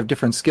people that have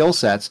different skill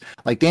sets.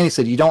 Like Danny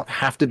said, you don't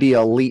have to be an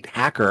elite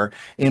hacker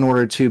in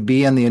order to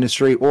be in the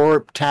industry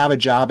or to have a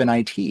job in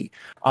IT. The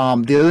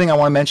other thing I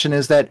want to mention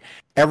is that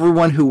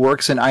everyone who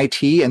works in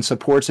IT and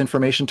supports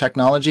information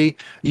technology,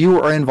 you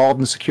are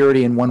involved in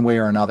security in one way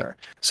or another.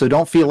 So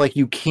don't feel like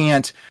you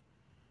can't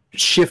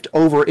shift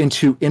over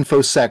into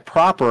InfoSec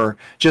proper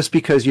just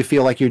because you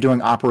feel like you're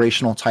doing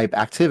operational type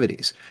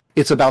activities.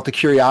 It's about the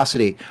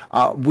curiosity.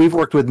 We've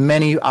worked with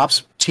many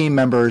ops team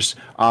members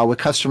with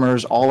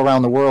customers all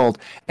around the world,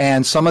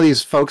 and some of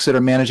these folks that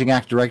are managing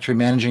Active Directory,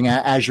 managing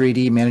Azure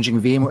AD,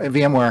 managing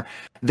VMware,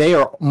 they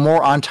are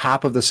more on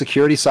top of the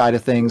security side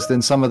of things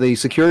than some of the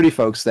security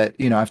folks that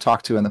I've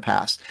talked to in the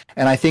past.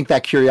 And I think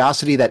that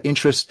curiosity, that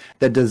interest,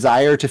 that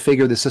desire to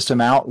figure the system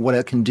out, what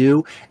it can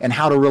do, and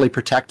how to really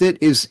protect it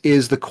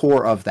is the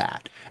core of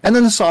that. And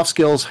then the soft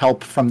skills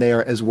help from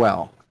there as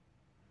well.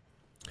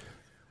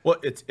 Well,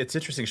 it's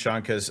interesting,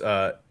 Sean, because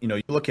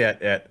you look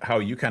at how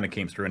you kind of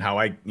came through and how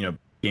I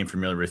became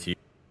familiar with you.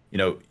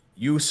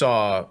 You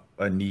saw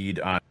a need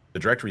on the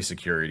directory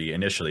security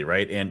initially,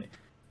 right? And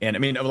I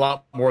mean a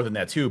lot more than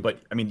that too.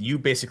 But I mean, you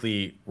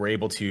basically were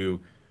able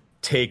to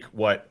take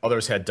what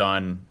others had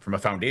done from a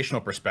foundational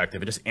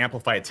perspective and just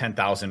amplify it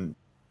 10,000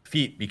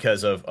 feet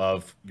because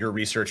of your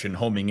research and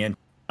homing in,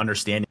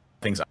 understanding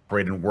how things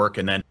operate and work,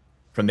 and then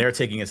from there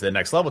taking it to the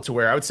next level to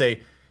where I would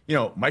say,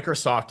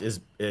 Microsoft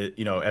is,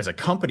 as a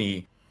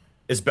company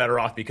is better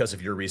off because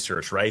of your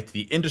research, right?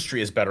 The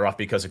industry is better off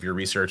because of your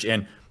research.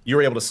 And you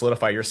were able to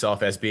solidify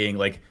yourself as being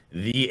like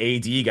the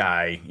AD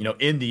guy,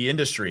 in the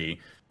industry.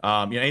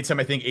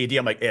 Anytime I think AD,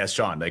 I'm like, yeah, it's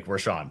Sean, like we're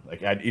Sean.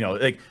 Like,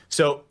 it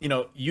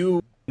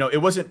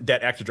wasn't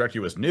that Active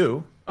Directory was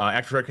new.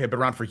 Active Directory had been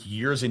around for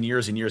years and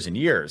years and years and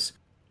years,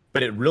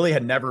 but it really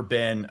had never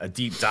been a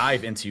deep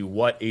dive into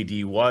what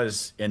AD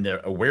was and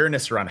the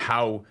awareness around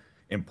how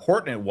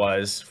important it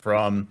was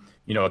from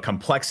a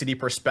complexity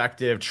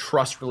perspective,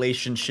 trust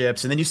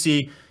relationships, and then you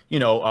see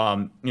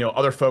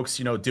other folks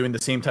doing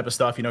the same type of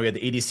stuff. You had the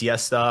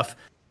ADCS stuff,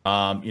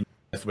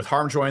 with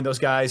HarmJoin, those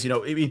guys. I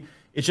mean,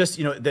 it's just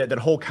that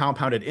whole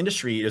compounded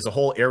industry is a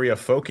whole area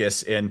of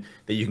focus and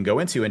that you can go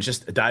into and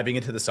just diving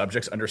into the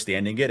subjects,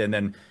 understanding it, and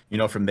then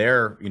from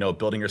there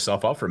building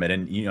yourself up from it.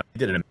 And you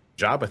did an amazing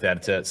job with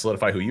that to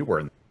solidify who you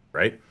were,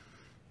 right?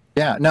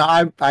 Yeah, no,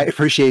 I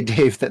appreciate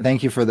Dave.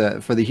 Thank you for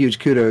the huge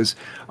kudos.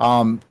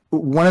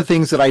 One of the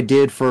things that I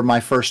did for my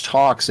first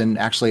talks, and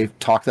actually a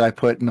talk that I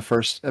put in my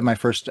first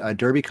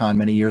DerbyCon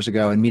many years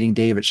ago, and meeting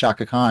Dave at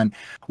Shaka Khan,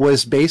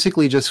 was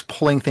basically just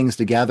pulling things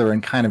together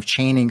and kind of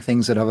chaining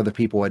things that other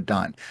people had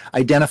done,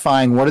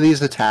 identifying what are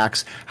these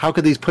attacks, how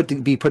could these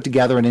be put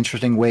together in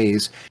interesting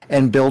ways,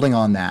 and building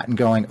on that and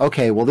going,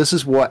 okay, well this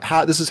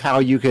is how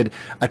you could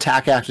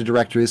attack Active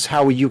Directory, this is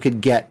how you could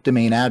get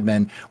domain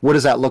admin. What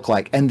does that look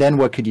like? And then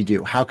what could you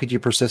do? How could you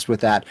persist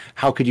with that?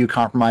 How could you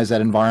compromise that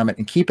environment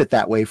and keep it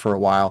that way for a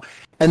while?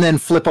 And then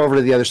flip over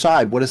to the other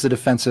side. What is the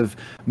defensive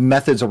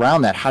methods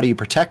around that? How do you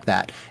protect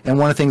that? And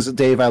one of the things that,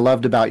 Dave, I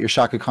loved about your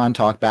Shaka Khan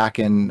talk back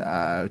in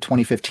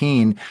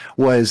 2015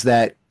 was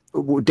that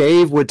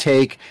Dave would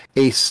take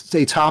a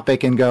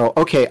topic and go,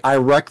 okay, I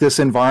wreck this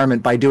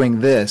environment by doing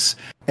this.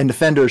 And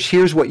defenders,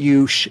 here's what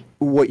you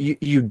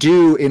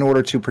do in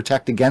order to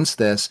protect against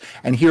this,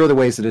 and here are the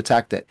ways to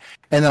detect it.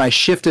 And then I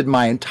shifted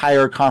my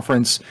entire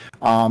conference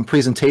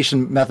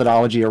presentation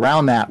methodology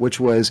around that, which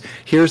was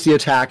here's the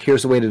attack,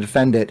 here's the way to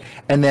defend it,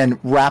 and then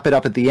wrap it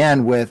up at the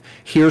end with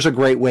here's a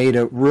great way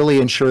to really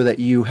ensure that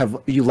you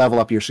level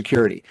up your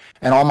security.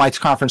 And all my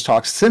conference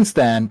talks since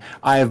then,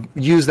 I have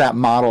used that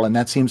model, and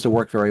that seems to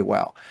work very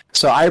well.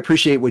 So I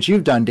appreciate what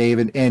you've done,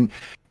 David, and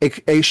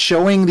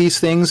showing these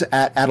things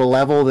at a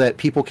level that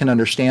people can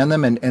understand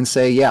them and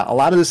say, yeah, a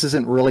lot of this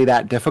isn't really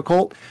that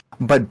difficult,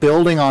 but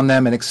building on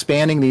them and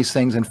expanding these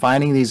things and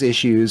finding these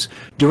issues,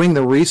 doing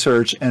the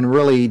research and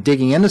really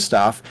digging into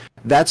stuff,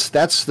 that's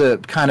the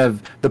kind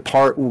of the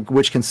part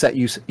which can set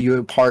you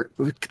apart.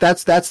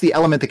 That's the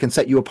element that can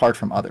set you apart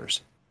from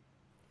others.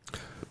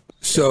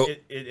 So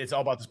it's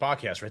all about this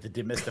podcast, right? The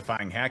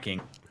demystifying hacking.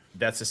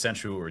 That's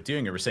essentially what we're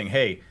doing. We're saying,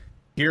 hey,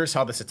 here's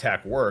how this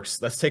attack works.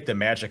 Let's take the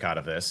magic out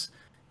of this.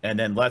 And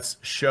then let's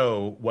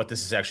show what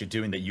this is actually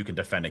doing that you can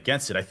defend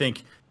against it. I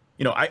think,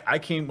 when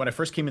I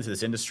first came into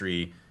this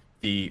industry,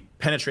 the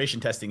penetration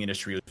testing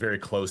industry was very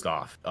closed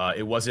off.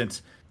 It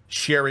wasn't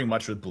sharing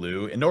much with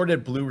Blue, and nor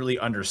did Blue really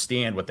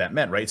understand what that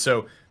meant, right?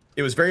 So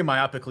it was very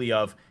myopically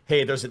of,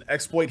 hey, there's an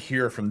exploit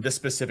here from this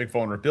specific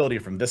vulnerability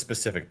from this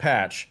specific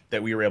patch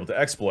that we were able to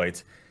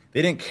exploit.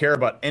 They didn't care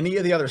about any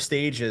of the other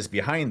stages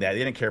behind that. They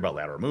didn't care about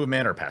lateral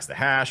movement or pass the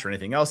hash or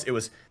anything else. It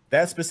was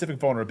that specific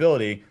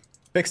vulnerability,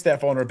 fix that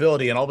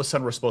vulnerability, and all of a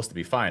sudden we're supposed to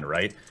be fine,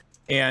 right?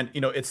 And,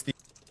 it's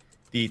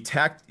the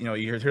tact, you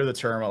hear the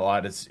term a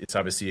lot. It's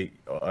obviously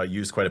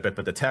used quite a bit,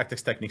 but the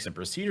tactics, techniques, and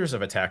procedures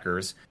of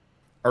attackers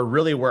are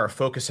really where our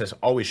focus has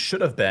always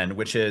should have been,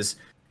 which is,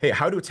 hey,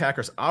 how do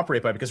attackers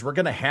operate by? Because we're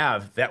going to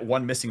have that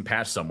one missing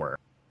patch somewhere,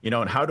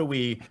 and how do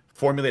we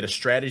formulate a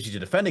strategy to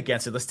defend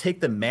against it? Let's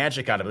take the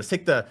magic out of it. Let's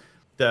take the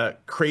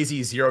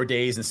crazy 0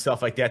 days and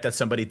stuff like that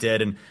somebody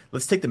did, and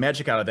let's take the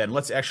magic out of that, and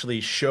let's actually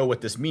show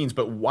what this means,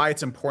 but why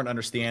it's important to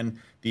understand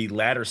the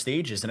latter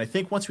stages. And I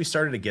think once we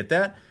started to get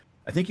that,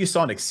 I think you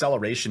saw an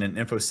acceleration in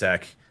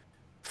InfoSec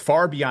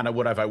far beyond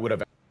what I would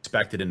have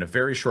expected in a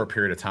very short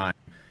period of time.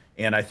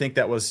 And I think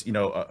that was,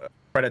 a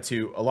credit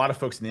to a lot of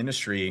folks in the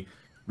industry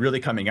really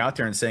coming out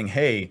there and saying,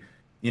 hey,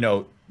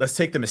 let's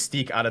take the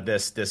mystique out of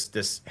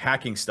this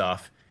hacking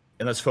stuff,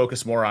 and let's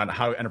focus more on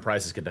how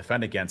enterprises can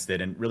defend against it.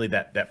 And really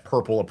that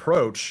purple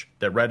approach,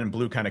 that red and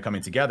blue kind of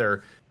coming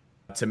together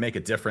to make a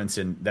difference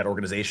in that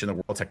organization, the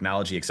world,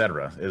 technology, et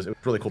cetera. It was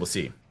really cool to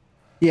see.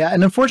 Yeah,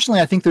 and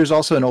unfortunately, I think there's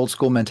also an old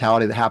school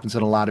mentality that happens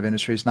in a lot of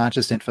industries, not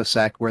just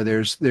InfoSec, where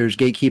there's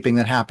gatekeeping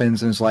that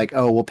happens, and it's like,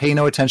 oh, well, pay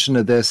no attention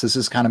to this. This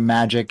is kind of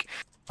magic.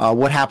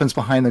 What happens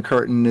behind the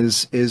curtain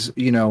is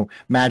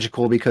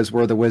magical because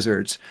we're the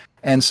wizards.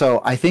 And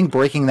so I think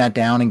breaking that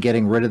down and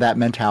getting rid of that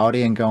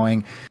mentality and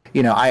going,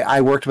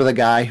 I worked with a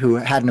guy who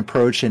had an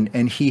approach,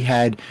 and he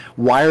had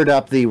wired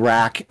up the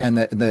rack and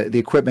the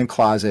equipment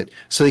closet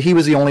so that he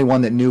was the only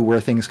one that knew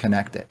where things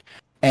connected.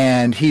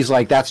 And he's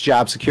like, that's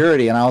job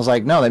security. And I was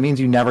like, no, that means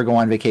you never go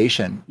on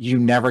vacation. You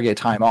never get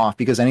time off,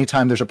 because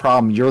anytime there's a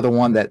problem, you're the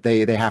one that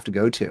they have to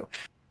go to.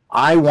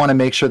 I want to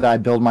make sure that I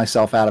build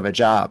myself out of a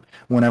job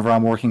whenever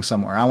I'm working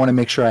somewhere. I want to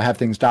make sure I have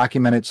things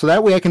documented so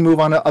that way I can move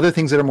on to other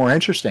things that are more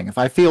interesting. If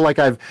I feel like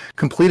I've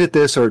completed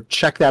this or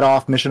checked that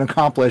off, mission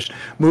accomplished,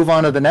 move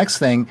on to the next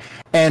thing.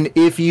 And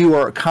if you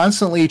are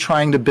constantly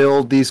trying to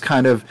build these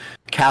kind of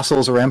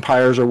castles or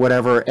empires or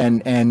whatever,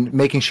 and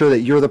making sure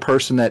that you're the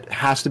person that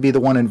has to be the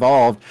one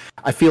involved,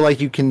 I feel like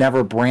you can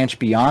never branch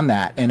beyond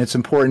that. And it's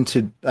important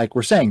to, like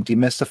we're saying,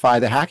 demystify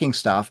the hacking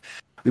stuff.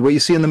 What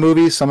you see in the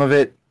movies, some of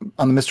it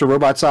on the Mr.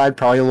 Robot side,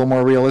 probably a little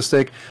more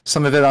realistic.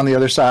 Some of it on the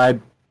other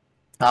side,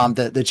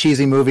 the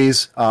cheesy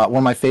movies. One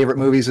of my favorite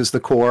movies is The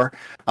Core.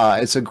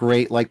 It's a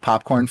great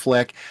popcorn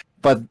flick.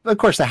 But of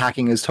course, the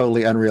hacking is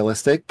totally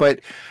unrealistic.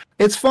 But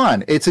it's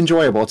fun. It's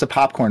enjoyable. It's a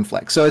popcorn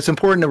flick. So it's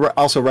important to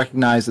also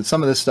recognize that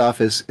some of this stuff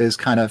is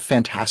kind of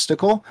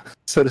fantastical,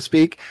 so to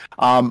speak.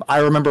 I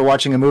remember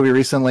watching a movie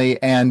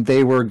recently, and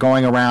they were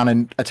going around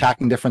and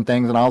attacking different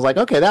things, and I was like,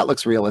 okay, that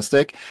looks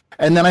realistic.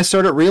 And then I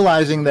started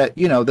realizing that,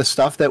 the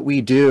stuff that we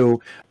do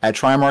at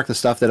Trimark, the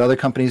stuff that other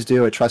companies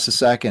do at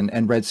TrustedSec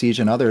and Red Siege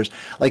and others,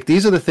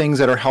 these are the things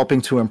that are helping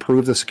to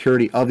improve the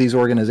security of these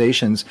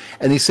organizations.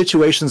 And these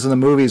situations in the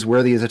movies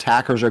where these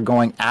attackers are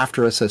going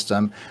after a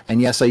system, and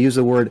yes, I use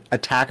the word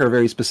attacker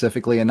very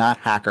specifically and not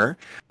hacker,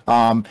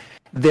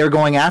 they're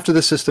going after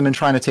the system and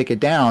trying to take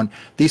it down.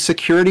 These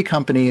security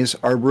companies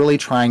are really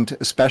trying to,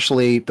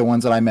 especially the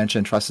ones that I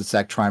mentioned,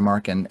 TrustedSec,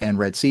 Trimark, and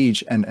Red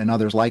Siege, and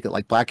others like it,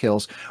 like Black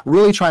Hills,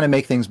 really trying to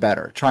make things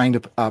better, trying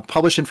to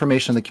publish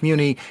information in the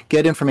community,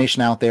 get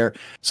information out there,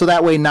 so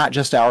that way not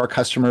just our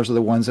customers are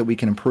the ones that we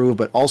can improve,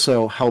 but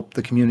also help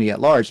the community at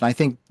large. And I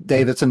think,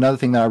 Dave, that's another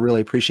thing that I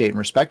really appreciate and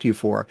respect you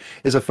for,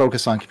 is a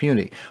focus on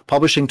community,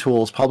 publishing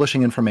tools,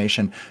 publishing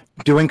information,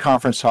 doing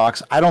conference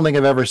talks. I don't think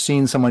I've ever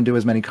seen someone do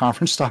as many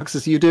conference talks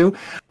as you do.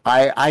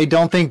 I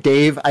don't think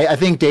Dave, I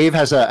think Dave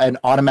has an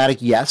automatic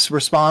yes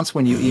response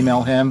when you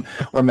email him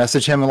or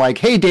message him like,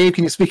 hey, Dave,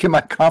 can you speak at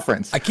my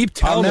conference? I keep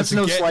telling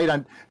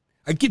him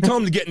I keep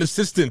telling him to get an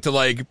assistant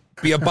to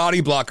be a body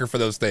blocker for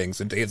those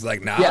things. And Dave's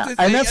like, nah. Yeah,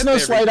 and that's no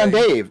slight on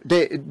Dave.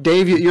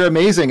 Dave, you're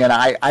amazing. And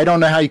I don't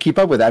know how you keep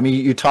up with it. I mean,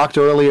 you talked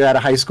earlier out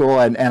of high school,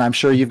 and I'm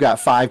sure you've got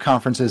 5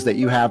 conferences that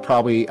you have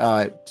probably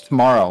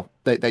tomorrow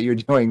that you're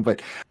doing.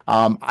 But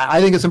I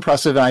think it's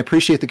impressive, and I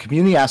appreciate the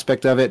community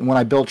aspect of it. And when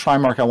I built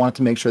Trimark, I wanted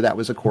to make sure that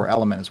was a core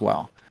element as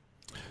well.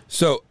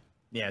 So,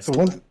 So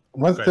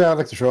one thing I'd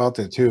like to throw out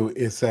there too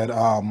is that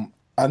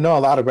I know a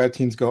lot of red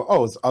teams go,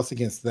 oh, it's us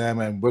against them,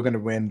 and we're going to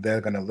win, they're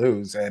going to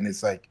lose. And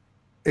it's like,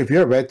 if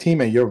you're a red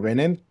team and you're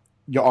winning,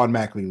 you're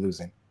automatically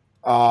losing,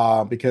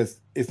 because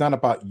it's not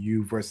about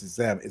you versus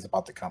them, it's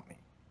about the company.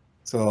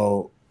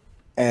 So,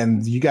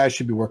 and you guys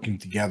should be working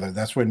together.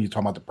 That's when you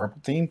talk about the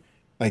purple team.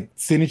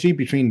 Synergy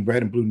between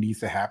red and blue needs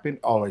to happen.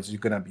 Otherwise, you're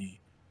going to be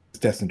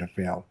destined to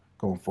fail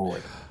going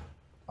forward.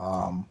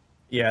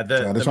 Yeah,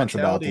 I just want to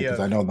about it because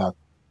I know that.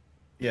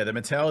 Yeah, the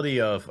mentality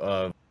of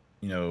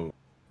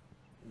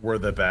we're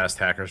the best,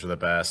 hackers are the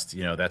best,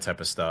 that type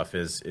of stuff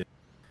is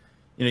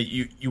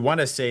you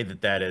want to say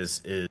that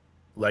is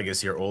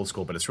legacy or old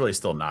school, but it's really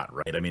still not,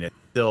 right? I mean, it's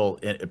still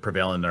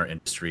prevalent in our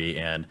industry,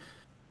 and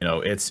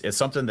it's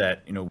something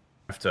that we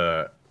have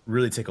to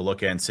really take a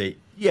look at and say,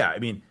 yeah. I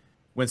mean,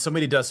 when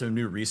somebody does some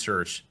new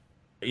research,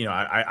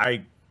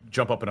 I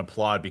jump up and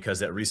applaud, because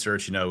that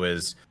research,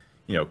 is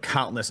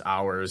countless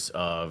hours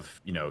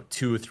of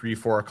 2, 3,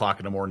 4 o'clock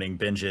in the morning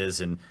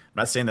binges, and I'm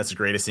not saying that's the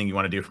greatest thing you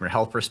want to do from a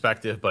health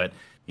perspective, but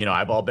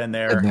I've all been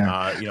there.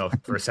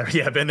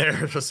 I've been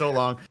there for so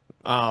long.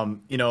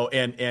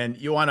 And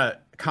you want to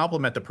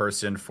compliment the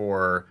person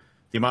for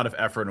the amount of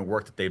effort and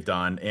work that they've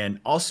done, and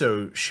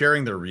also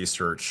sharing their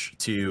research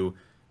to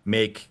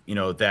make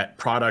that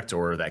product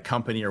or that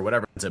company or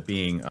whatever ends up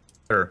being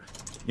better.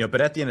 But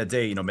at the end of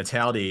the day,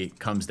 mentality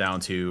comes down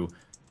to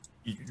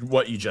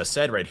what you just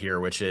said right here,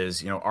 which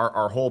is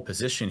our whole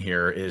position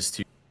here is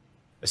to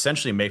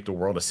essentially make the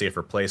world a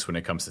safer place when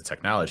it comes to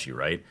technology,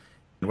 right?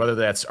 And whether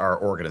that's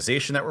our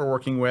organization that we're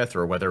working with,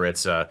 or whether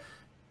it's a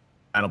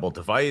animal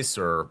device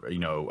or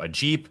a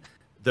Jeep,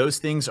 those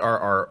things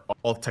are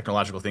all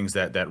technological things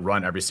that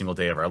run every single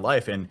day of our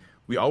life, and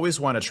we always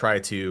want to try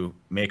to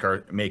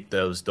make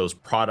those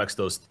products,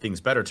 those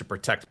things better, to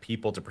protect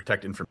people, to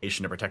protect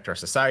information, to protect our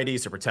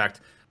societies, to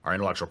protect our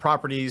intellectual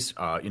properties,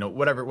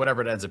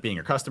 whatever it ends up being,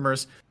 your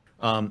customers.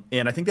 And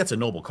I think that's a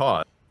noble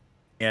cause.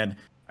 And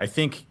I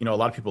think a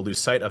lot of people lose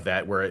sight of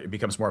that, where it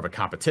becomes more of a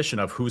competition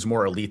of who's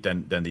more elite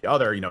than the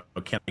other.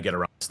 Can I get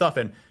around stuff?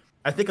 And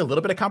I think a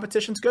little bit of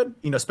competition is good,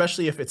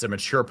 especially if it's a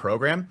mature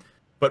program,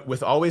 but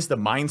with always the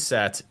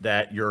mindset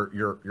that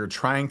you're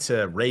trying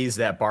to raise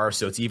that bar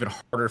so it's even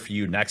harder for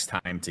you next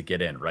time to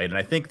get in, right? And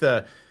I think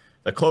the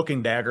cloak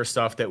and dagger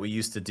stuff that we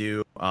used to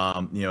do,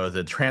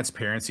 the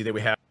transparency that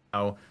we have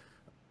now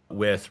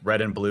with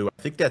red and blue,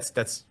 I think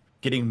that's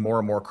getting more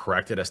and more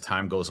corrected as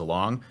time goes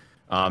along.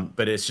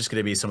 But it's just going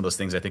to be some of those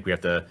things I think we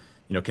have to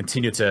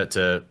continue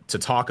to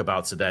talk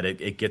about, so that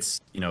it gets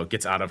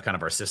out of kind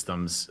of our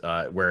systems,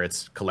 where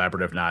it's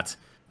collaborative, not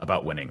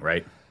about winning,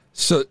 right?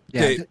 So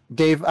yeah,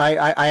 Dave,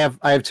 I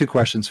have two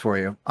questions for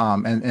you,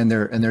 and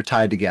they're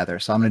tied together.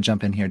 So I'm going to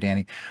jump in here,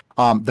 Danny.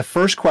 The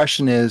first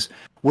question is,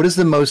 what is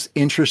the most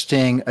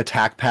interesting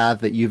attack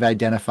path that you've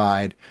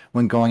identified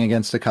when going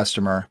against a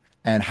customer,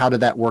 and how did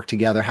that work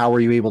together? How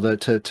were you able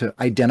to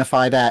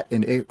identify that?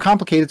 And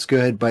complicated's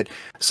good, but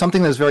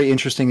something that's very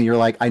interesting that you're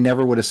like, I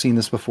never would have seen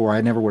this before.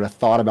 I never would have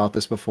thought about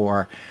this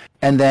before.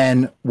 And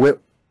then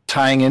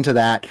tying into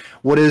that,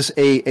 what is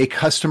a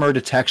customer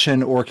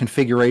detection or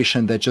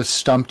configuration that just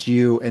stumped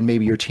you and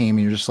maybe your team,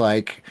 and you're just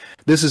like,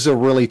 this is a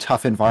really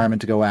tough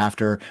environment to go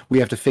after. We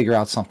have to figure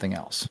out something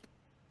else.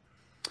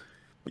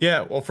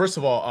 Yeah, well, first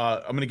of all,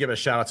 I'm going to give a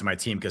shout out to my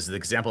team, because the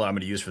example I'm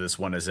going to use for this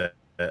one is a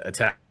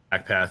attack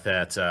path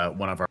that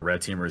one of our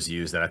red teamers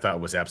used that I thought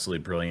was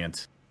absolutely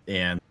brilliant.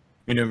 And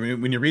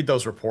when you read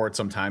those reports,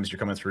 sometimes you're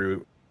coming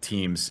through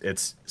teams,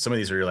 it's some of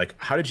these are, you're like,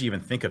 how did you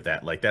even think of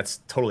that? Like,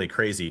 that's totally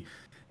crazy.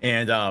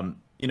 And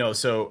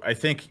so I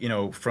think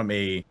from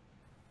a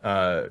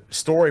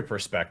story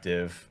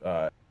perspective,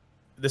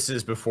 this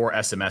is before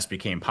SMS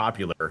became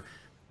popular.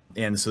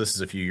 And so this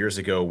is a few years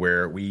ago,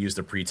 where we used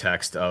the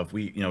pretext of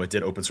it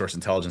did open source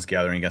intelligence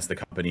gathering against the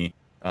company,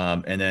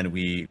 and then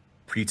we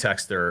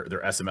pretext their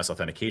SMS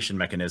authentication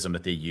mechanism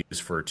that they use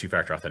for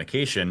two-factor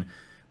authentication.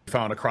 We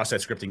found a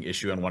cross-site scripting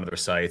issue on one of their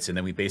sites, and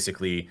then we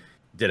basically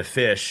did a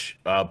phish.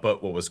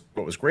 But what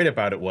was great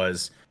about it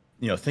was,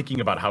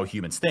 thinking about how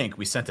humans think,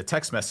 we sent a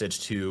text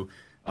message to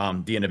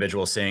the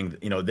individual saying,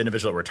 the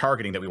individual that we're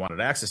targeting that we wanted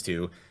access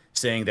to,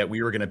 saying that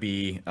we were going to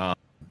be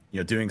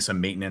doing some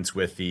maintenance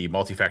with the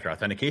multi-factor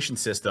authentication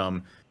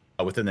system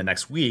within the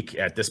next week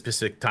at this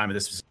specific time of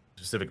this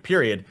specific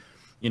period.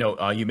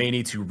 You may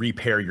need to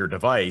repair your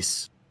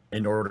device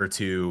in order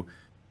to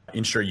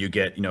ensure you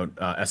get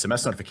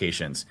SMS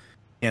notifications.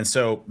 And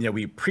so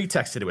we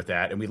pretexted it with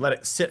that, and we let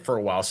it sit for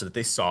a while so that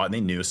they saw it and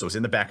they knew, so it was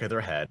in the back of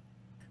their head.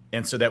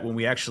 And so that when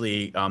we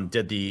actually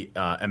did the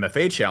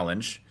MFA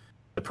challenge,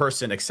 the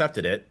person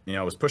accepted it, it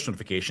was push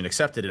notification,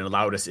 accepted it, and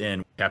allowed us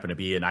in. It happened to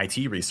be an IT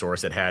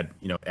resource that had,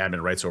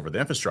 admin rights over the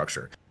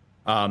infrastructure.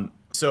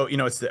 So,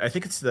 I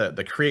think it's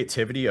the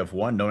creativity of,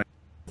 one, knowing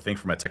the thing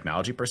from a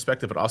technology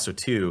perspective, but also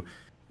two,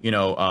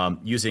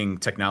 using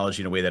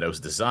technology in a way that it was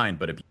designed,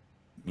 but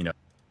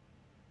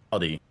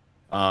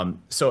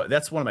so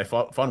that's one of my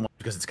fun ones,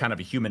 because it's kind of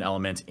a human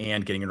element,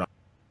 and getting around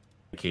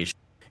notification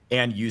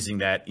and using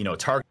that,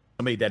 target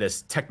somebody that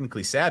is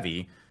technically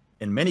savvy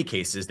in many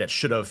cases, that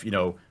should have,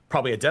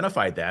 probably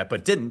identified that,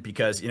 but didn't,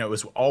 because, it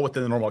was all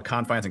within the normal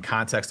confines and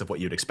context of what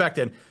you'd expect.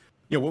 And,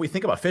 what we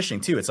think about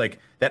phishing too, it's like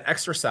that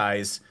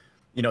exercise,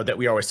 that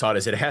we always taught,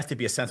 is it has to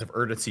be a sense of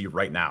urgency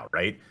right now,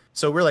 right?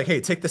 So we're like, hey,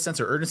 take the sense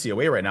of urgency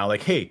away right now.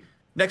 Like, hey,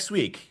 next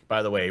week,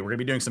 by the way, we're gonna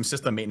be doing some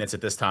system maintenance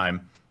at this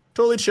time.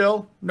 Totally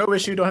chill, no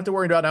issue, don't have to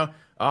worry about it now.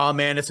 Oh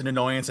man, it's an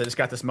annoyance. I just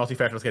got this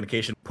multi-factor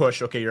authentication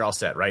push. Okay, you're all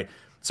set, right?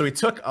 So we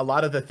took a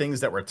lot of the things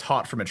that were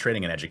taught from a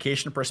training and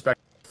education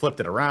perspective, flipped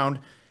it around,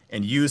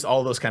 and used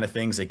all those kind of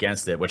things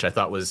against it, which I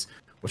thought was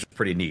which is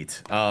pretty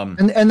neat.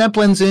 And that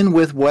blends in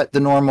with what the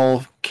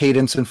normal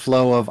cadence and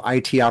flow of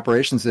IT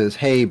operations is.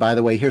 Hey, by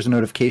the way, here's a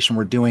notification.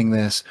 We're doing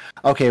this.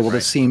 Okay, well,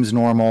 This seems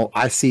normal.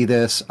 I see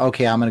this.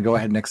 Okay, I'm going to go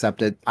ahead and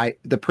accept it.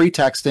 The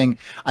pre-texting,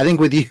 I think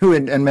with you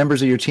and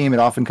members of your team, it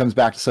often comes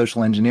back to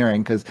social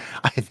engineering, because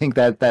I think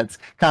that's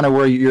kind of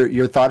where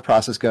your thought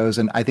process goes,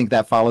 and I think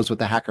that follows with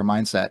the hacker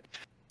mindset.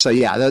 So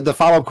yeah, the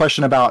follow-up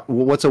question about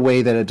what's a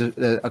way that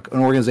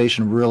an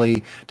organization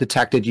really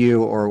detected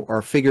you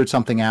or figured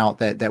something out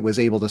that was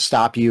able to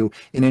stop you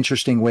in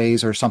interesting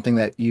ways, or something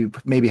that you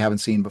maybe haven't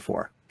seen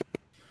before.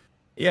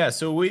 Yeah,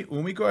 so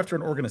when we go after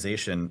an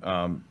organization,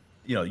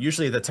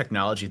 usually the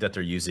technology that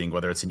they're using,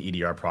 whether it's an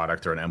EDR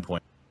product or an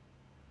endpoint,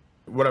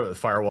 whatever, the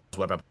firewalls,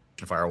 web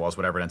application firewalls,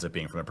 whatever it ends up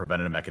being from a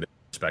preventative mechanism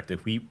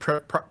perspective, we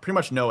pretty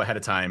much know ahead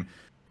of time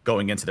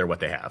going into there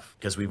what they have,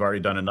 because we've already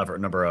done a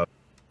number of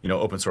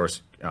open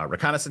source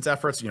reconnaissance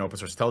efforts, open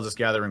source intelligence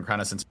gathering,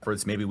 reconnaissance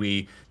efforts. Maybe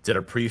we did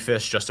a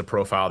pre-phish just to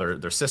profile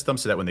their system,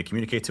 so that when they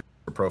communicate to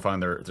or profiling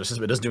their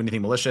system, it doesn't do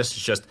anything malicious.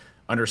 It's just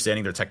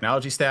understanding their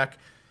technology stack.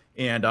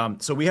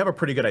 And so we have a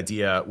pretty good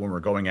idea when we're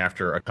going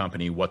after a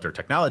company what their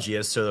technology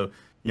is. So,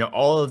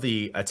 all of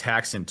the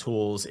attacks and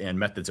tools and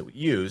methods that we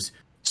use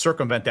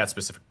circumvent that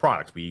specific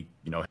product. We,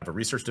 have a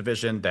research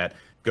division that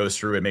goes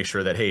through and makes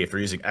sure that, hey, if they're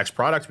using X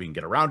product, we can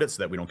get around it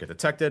so that we don't get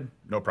detected.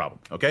 No problem.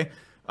 Okay.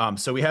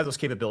 So we have those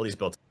capabilities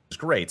built. It's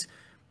great.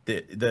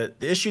 The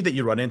issue that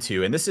you run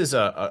into, and this is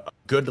a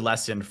good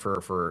lesson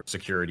for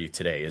security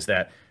today, is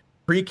that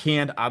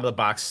pre-canned out of the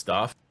box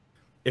stuff,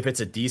 if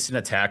it's a decent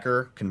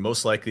attacker, can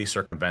most likely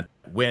circumvent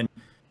when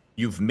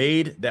you've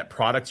made that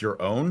product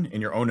your own in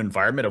your own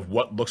environment of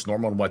what looks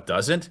normal and what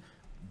doesn't.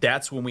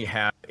 That's when we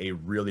have a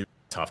really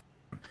tough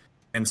time.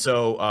 And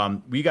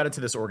so we got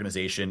into this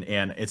organization,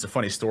 and it's a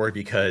funny story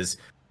because it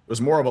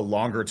was more of a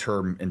longer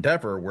term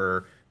endeavor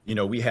where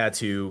we had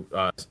to,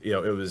 we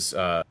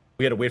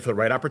had to wait for the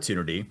right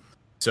opportunity.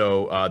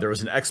 So there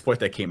was an exploit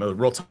that came, a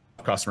real tough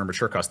customer,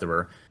 mature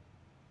customer.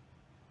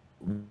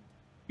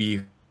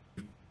 We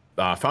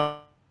found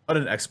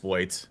an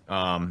exploit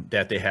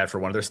that they had for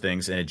one of those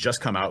things, and it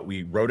just come out.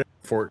 We wrote it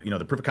for,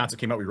 the proof of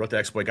concept came out. We wrote the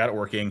exploit, got it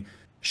working,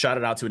 shot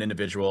it out to an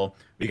individual.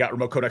 We got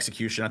remote code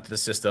execution onto the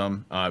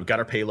system. Got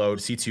our payload,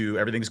 C2,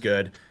 everything's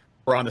good.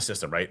 We're on the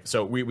system, right?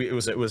 So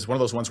it was one of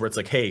those ones where it's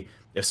like, hey,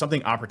 if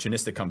something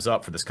opportunistic comes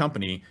up for this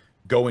company,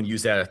 go and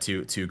use that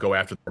to go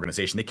after the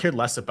organization. They cared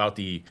less about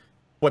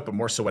but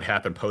more so what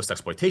happened post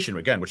exploitation,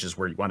 again, which is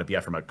where you want to be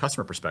at from a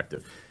customer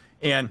perspective.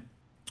 And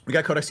we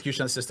got code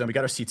execution on the system. We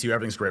got our C2.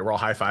 Everything's great. We're all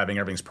high fiving.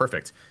 Everything's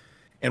perfect.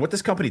 And what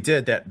this company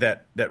did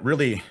that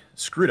really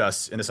screwed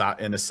us in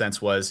this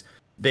sense was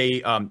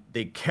they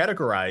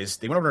categorized.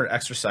 They went over an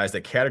exercise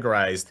that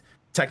categorized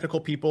technical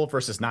people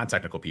versus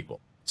non-technical people.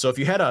 So if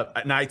you had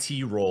an IT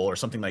role or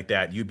something like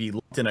that, you'd be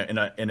looked in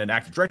an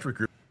Active Directory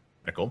group,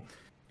 technical.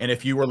 And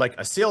if you were like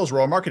a sales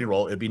role, marketing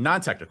role, it'd be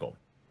non-technical.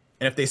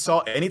 And if they saw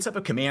any type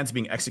of commands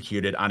being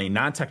executed on a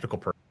non-technical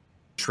person,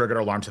 triggered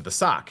alarm to the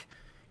SOC.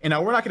 And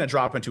now we're not going to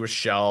drop into a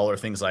shell or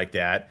things like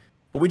that.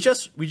 But we're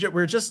just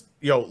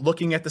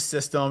looking at the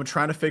system,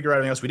 trying to figure out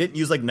everything else. We didn't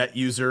use like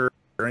NetUser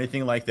or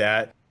anything like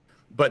that.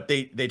 But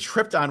they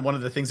tripped on one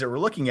of the things that we're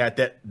looking at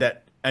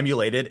that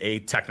emulated a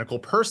technical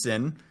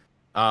person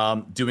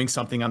doing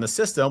something on the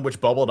system,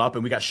 which bubbled up,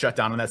 and we got shut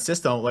down on that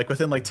system like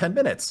within like 10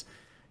 minutes.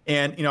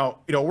 And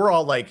we're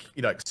all like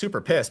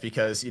super pissed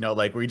because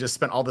we just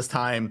spent all this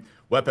time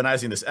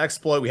weaponizing this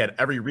exploit. We had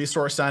every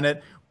resource on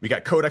it. We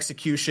got code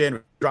execution. We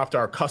dropped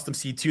our custom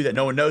C2 that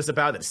no one knows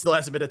about, that still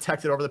hasn't been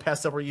detected over the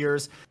past several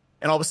years.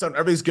 And all of a sudden,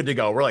 everything's good to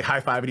go. We're like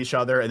high-fiving each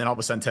other, and then all of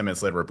a sudden, 10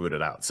 minutes later, we're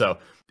booted out. So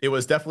it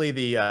was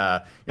definitely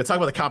talk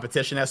about the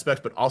competition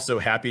aspect, but also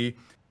happy.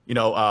 We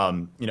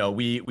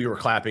were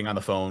clapping on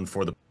the phone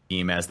for the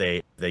team as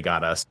they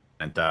got us,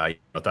 and I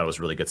thought it was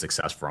really good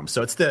success for them.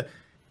 So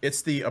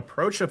it's the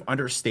approach of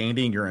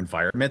understanding your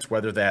environment,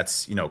 whether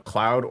that's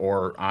cloud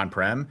or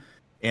on-prem,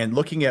 and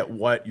looking at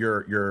what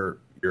your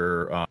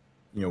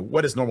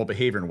what is normal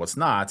behavior and what's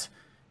not,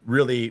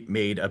 really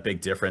made a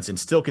big difference, and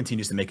still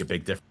continues to make a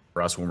big difference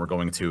for us when we're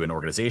going to an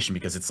organization,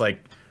 because it's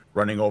like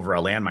running over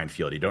a landmine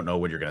field. You don't know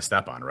what you're going to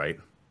step on, right?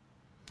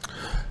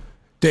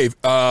 Dave,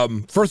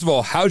 first of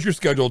all, how's your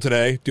schedule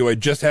today? Do I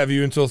just have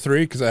you until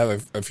 3? Because I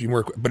have a few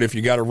more, but if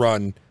you got to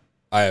run,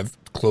 I have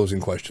closing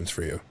questions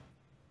for you.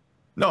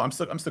 No, I'm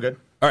still good.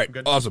 All right,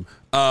 good. Awesome.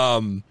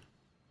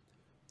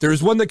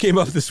 There's one that came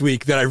up this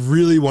week that I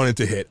really wanted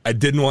to hit. I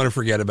didn't want to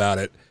forget about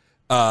it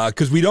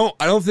because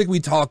I don't think we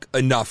talk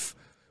enough.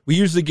 We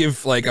usually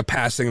give like a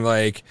passing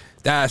like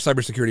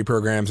cybersecurity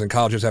programs and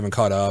colleges haven't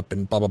caught up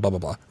and blah blah blah blah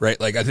blah. Right?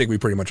 Like I think we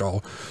pretty much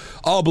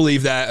all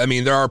believe that. I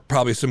mean, there are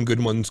probably some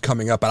good ones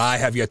coming up, but I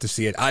have yet to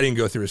see it. I didn't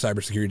go through a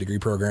cybersecurity degree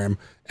program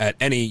at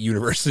any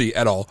university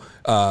at all.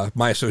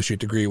 My associate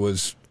degree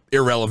was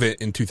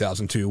irrelevant in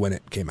 2002 when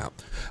it came out.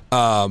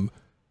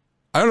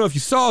 I don't know if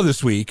you saw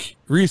this week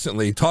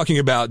recently talking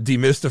about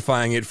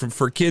demystifying it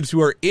for kids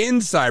who are in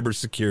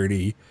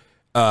cybersecurity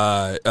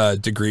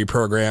degree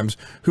programs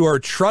who are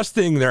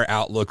trusting their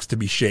outlooks to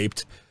be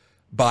shaped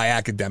by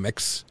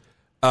academics.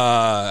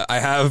 I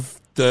have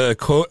the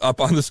quote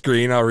up on the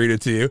screen. I'll read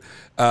it to you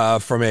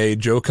from a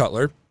Joe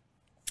Cutler,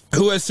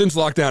 who has since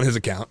locked down his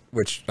account,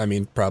 which, I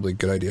mean, probably a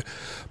good idea.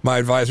 My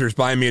advisor is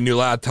buying me a new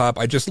laptop.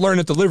 I just learned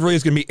that delivery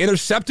is going to be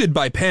intercepted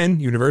by Penn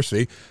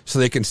University so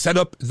they can set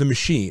up the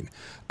machine.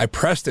 I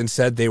pressed and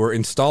said they were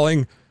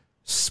installing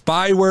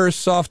spyware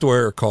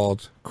software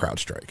called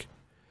CrowdStrike.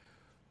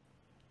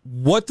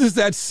 What does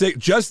that say?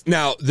 Just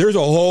now, there's a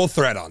whole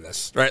thread on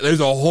this, right? There's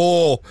a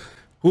whole,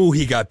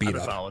 he got beat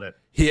up. Followed it.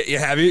 You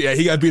have you? Yeah,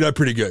 he got beat up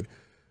pretty good.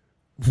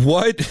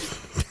 What?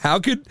 How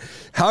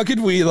could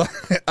we?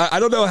 I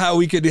don't know how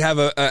we could have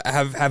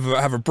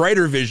a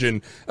brighter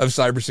vision of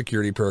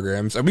cybersecurity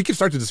programs, and we can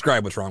start to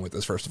describe what's wrong with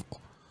this first of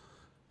all.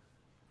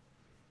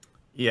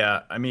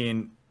 Yeah, I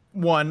mean,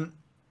 one,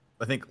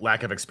 I think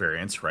lack of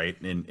experience, right?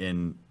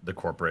 In the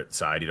corporate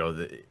side,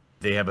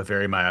 they have a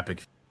very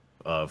myopic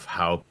of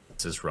how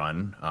this is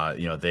run.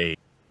 They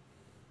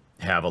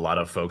have a lot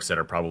of folks that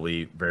are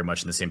probably very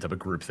much in the same type of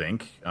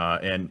groupthink,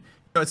 and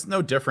it's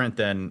no different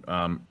than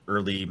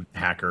early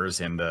hackers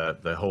and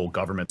the whole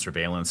government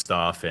surveillance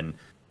stuff and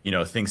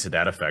things to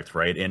that effect,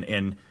 right?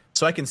 And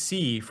so I can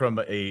see from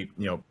a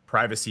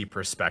privacy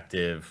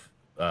perspective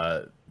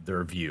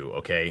their view.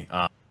 Okay,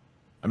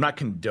 I'm not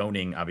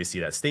condoning obviously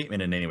that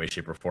statement in any way,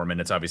 shape, or form, and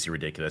it's obviously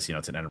ridiculous.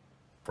 It's an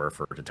enterprise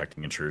for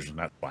detecting intrusion,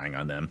 not spying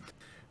on them.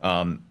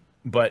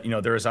 But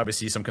there is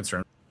obviously some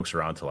concern folks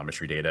around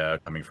telemetry data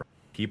coming from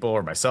people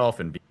or myself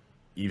and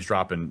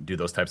eavesdrop and do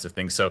those types of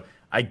things. So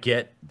I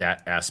get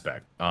that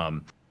aspect.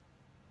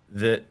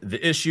 The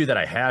issue that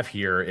I have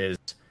here is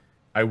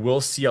I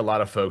will see a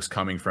lot of folks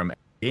coming from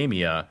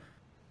academia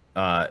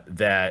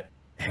that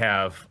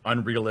have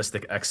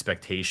unrealistic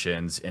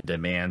expectations and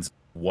demands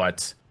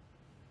what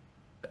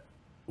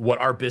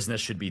our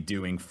business should be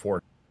doing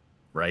for,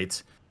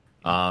 right?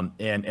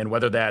 And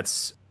whether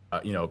that's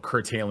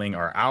curtailing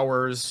our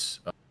hours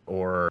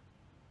or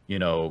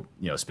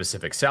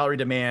specific salary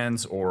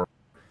demands or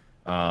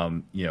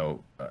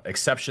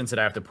exceptions that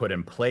I have to put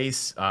in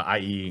place,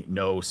 i.e.,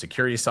 no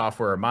security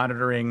software or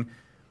monitoring,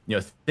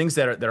 things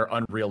that are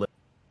unrealistic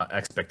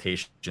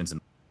expectations,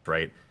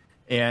 right?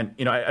 And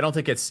I don't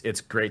think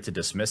it's great to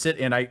dismiss it.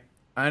 And I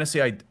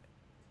honestly,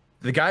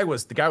 the guy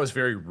was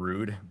very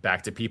rude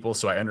back to people,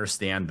 so I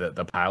understand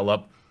the pile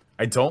up.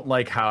 I don't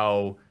like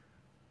how,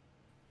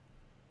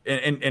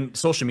 and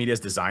social media is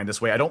designed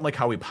this way. I don't like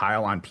how we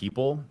pile on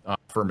people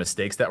for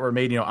mistakes that were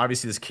made.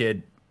 Obviously this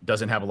kid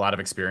doesn't have a lot of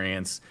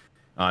experience.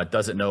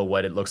 Doesn't know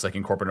what it looks like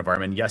in corporate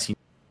environment. Yes, he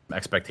has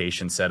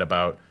expectations set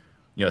about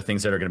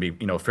things that are going to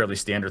be fairly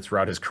standard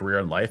throughout his career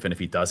and life. And if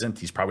he doesn't,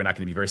 he's probably not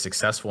going to be very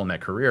successful in that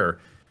career.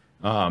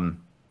 But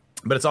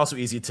it's also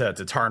easy to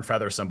tar and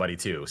feather somebody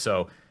too.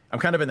 So I'm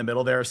kind of in the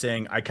middle there,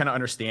 saying I kind of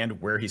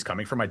understand where he's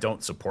coming from. I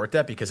don't support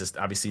that because it's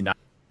obviously not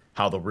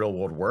how the real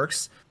world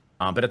works.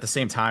 But at the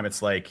same time,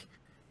 it's like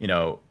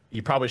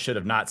he probably should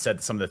have not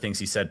said some of the things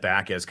he said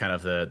back as kind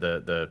of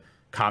the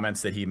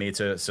comments that he made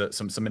to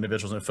some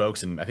individuals and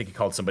folks, and I think he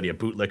called somebody a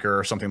bootlicker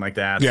or something like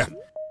that. Yeah.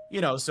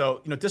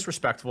 So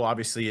disrespectful,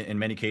 obviously, in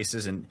many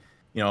cases, and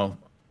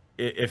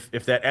if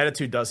that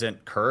attitude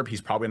doesn't curb,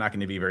 he's probably not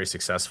going to be very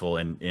successful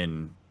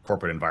in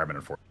corporate environment,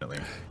 unfortunately.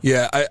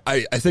 Yeah,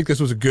 I think this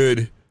was a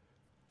good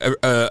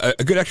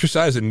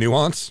exercise in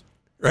nuance,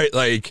 right?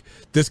 Like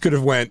this could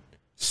have went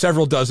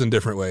several dozen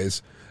different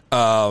ways.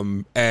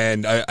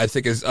 And I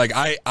think it's like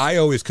I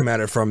always come at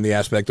it from the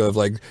aspect of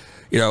like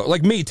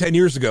me 10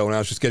 years ago when I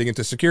was just getting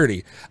into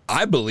security,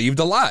 I believed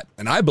a lot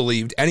and I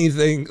believed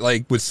anything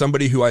like with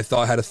somebody who I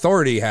thought had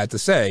authority had to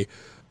say.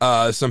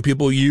 Some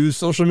people use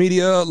social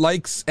media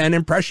likes and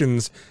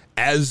impressions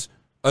as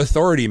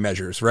authority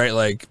measures, right?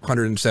 Like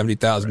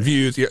 170,000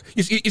 views.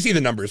 You see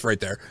the numbers right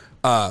there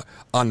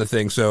on the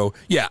thing. So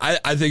yeah,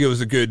 I think it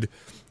was a good,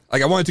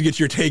 like I wanted to get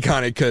your take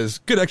on it because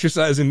good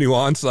exercise in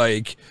nuance.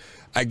 Like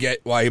I get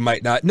why he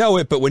might not know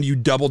it, but when you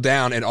double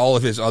down and all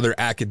of his other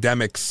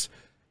academics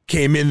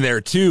came in there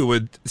too,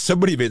 with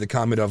somebody made the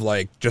comment of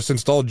like, just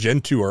install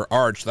Gentoo or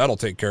Arch, that'll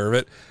take care of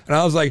it. And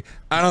I was like,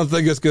 I don't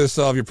think it's going to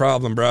solve your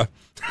problem, bro.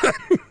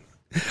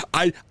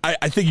 I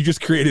think you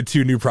just created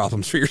two new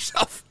problems for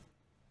yourself.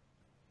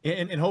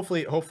 And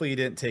hopefully you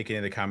didn't take any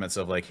of the comments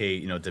of like, hey,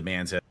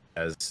 demands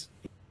as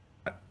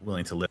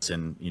willing to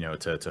listen,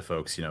 to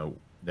folks,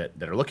 that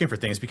are looking for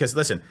things. Because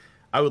listen,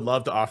 I would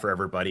love to offer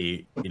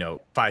everybody,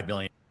 $5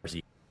 million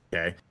each.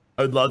 Okay,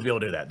 I would love to be able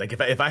to do that. Like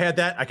if I had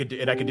that, I could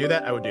do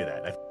that. I would do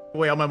that. I threw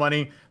away all my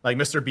money, like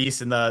Mr.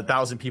 Beast and the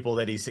 1,000 people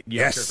that he's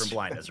cured from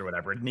blindness or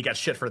whatever, and he got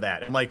shit for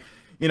that. I'm like,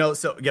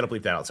 so you gotta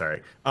bleep that out.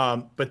 Sorry.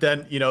 But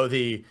then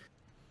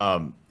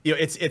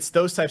it's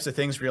those types of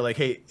things where you're like,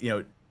 hey,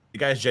 the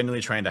guy's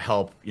genuinely trying to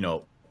help,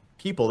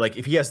 people. Like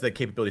if he has the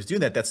capabilities to do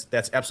that,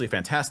 that's absolutely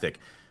fantastic.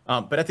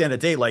 But at the end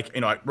of the day, like,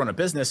 I run a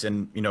business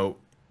and,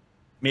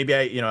 maybe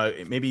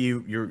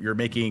you're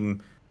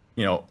making,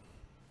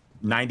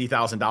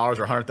 $90,000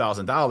 or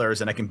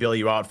 $100,000 and I can bill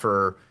you out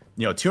for,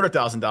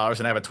 $200,000 and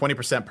I have a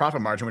 20%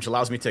 profit margin, which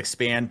allows me to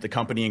expand the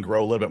company and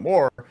grow a little bit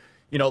more.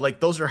 like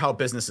those are how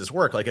businesses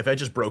work. Like if I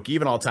just broke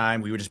even all the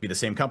time, we would just be the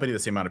same company, the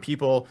same amount of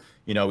people.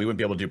 We wouldn't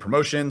be able to do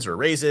promotions or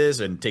raises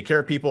and take care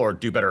of people or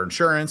do better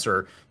insurance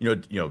or,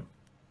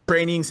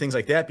 trainings, things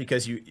like that.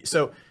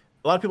 So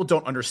a lot of people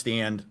don't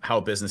understand how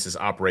businesses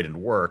operate and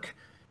work,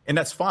 and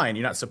that's fine.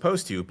 You're not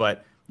supposed to,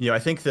 but I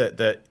think that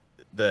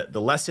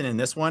the lesson in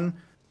this one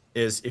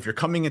is if you're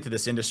coming into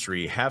this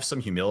industry, have some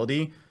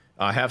humility,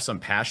 have some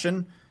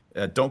passion,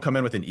 don't come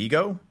in with an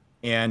ego,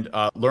 and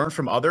learn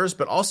from others,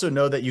 but also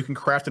know that you can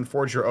craft and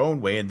forge your own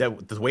way, and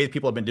that the way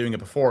people have been doing it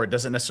before, it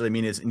doesn't necessarily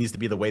mean it needs to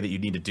be the way that you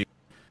need to do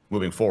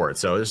moving forward.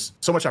 So there's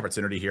so much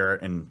opportunity here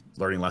and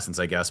learning lessons,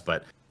 I guess,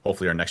 but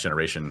hopefully our next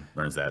generation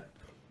learns that.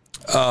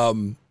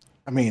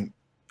 I mean,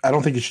 I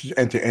don't think you should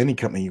enter any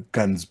company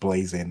guns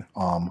blazing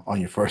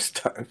on your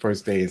first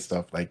day and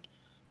stuff. Like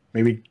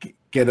maybe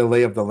get a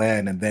lay of the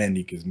land and then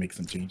you can make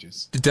some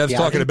changes. Dev's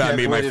talking about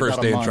me my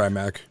first day in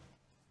TriMac.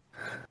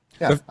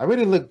 Yeah, I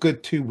really looked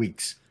good 2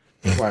 weeks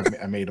before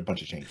I made a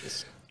bunch of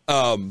changes.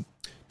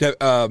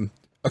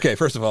 Okay,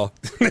 first of all,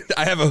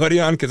 I have a hoodie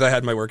on because I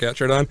had my workout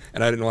shirt on,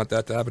 and I didn't want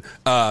that to happen.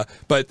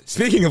 But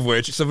speaking of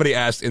which, somebody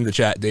asked in the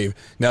chat, Dave,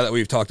 now that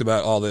we've talked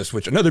about all this,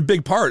 which another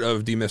big part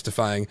of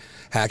demystifying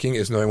hacking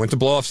is knowing when to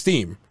blow off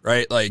steam,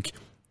 right? Like,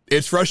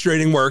 it's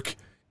frustrating work.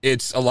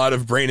 It's a lot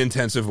of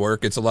brain-intensive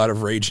work. It's a lot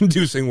of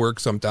rage-inducing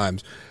work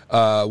sometimes.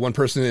 One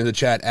person in the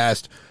chat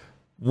asked,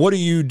 what do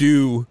you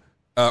do,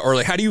 or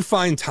like, how do you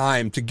find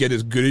time to get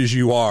as good as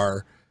you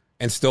are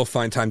and still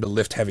find time to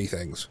lift heavy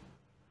things?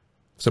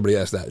 Somebody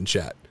asked that in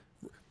chat,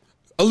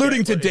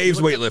 alluding to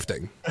Dave's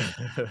weightlifting.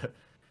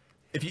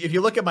 If you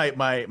look at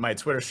my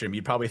Twitter stream,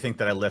 you'd probably think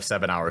that I lift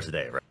 7 hours a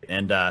day,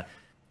 right?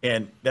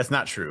 And that's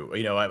not true.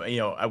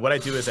 What I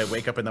do is I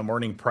wake up in the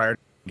morning prior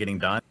to getting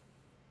done,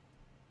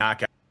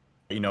 knock out,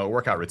 a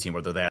workout routine,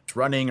 whether that's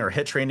running or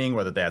HIIT training,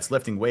 whether that's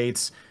lifting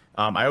weights.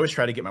 I always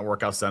try to get my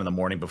workouts done in the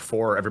morning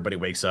before everybody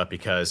wakes up,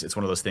 because it's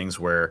one of those things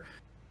where,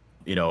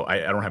 I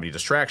don't have any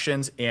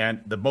distractions.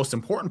 And the most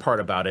important part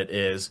about it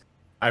is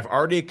I've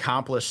already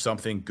accomplished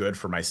something good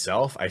for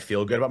myself. I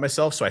feel good about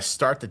myself, so I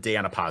start the day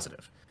on a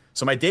positive.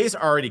 So my day's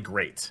already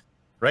great,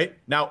 right?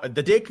 Now,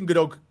 the day can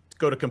go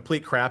to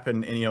complete crap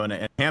in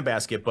a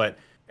handbasket, but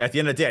at the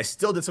end of the day, I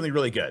still did something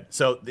really good.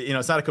 So,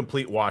 it's not a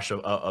complete wash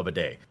of a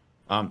day.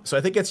 So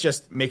I think it's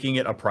just making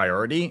it a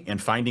priority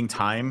and finding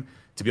time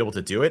to be able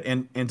to do it.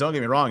 And don't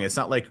get me wrong, it's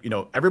not like,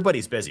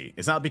 everybody's busy.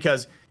 It's not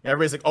because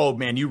everybody's like, oh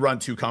man, you run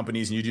 2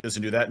 companies and you do this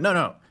and do that.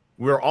 No.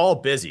 We're all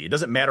busy. It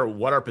doesn't matter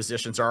what our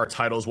positions are, our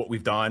titles, what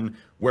we've done,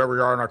 where we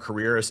are in our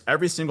careers.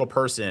 Every single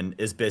person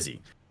is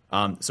busy.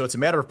 So it's a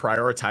matter of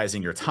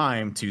prioritizing your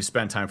time to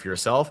spend time for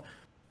yourself.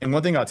 And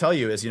one thing I'll tell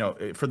you is,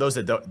 for those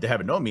that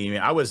haven't known me,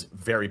 I was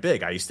very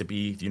big. I used to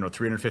be,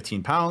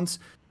 315 pounds.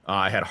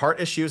 I had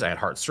heart issues. I had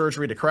heart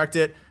surgery to correct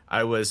it.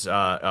 I was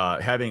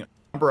having a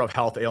number of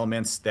health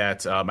ailments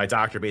that my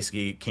doctor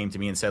basically came to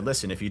me and said,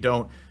 listen, if you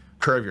don't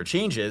curb your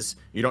changes,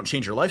 you don't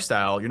change your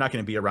lifestyle, you're not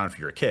going to be around for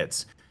your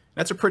kids.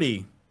 That's a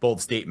pretty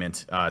bold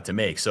statement to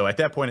make. So at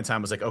that point in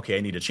time, I was like, okay,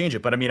 I need to change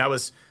it. But I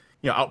was,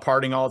 out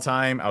partying all the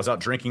time. I was out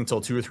drinking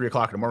until 2 or 3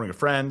 o'clock in the morning with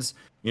friends.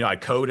 I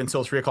code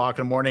until 3 o'clock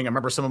in the morning. I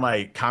remember some of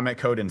my comment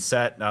code in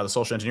set, the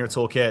social engineer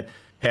toolkit,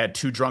 had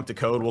too drunk to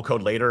code. We'll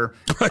code later.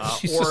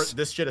 Or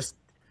this shit is,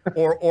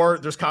 or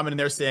there's comment in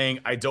there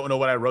saying, I don't know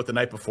what I wrote the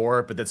night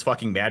before, but that's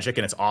fucking magic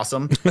and it's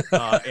awesome.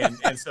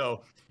 And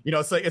so,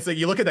 it's like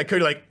you look at that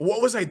code, you're like,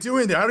 what was I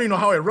doing there? I don't even know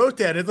how I wrote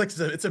that. It's like,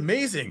 it's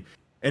amazing.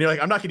 And you're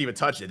like, I'm not going to even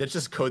touch it. It's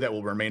just code that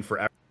will remain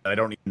forever. I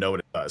don't even know what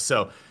it does.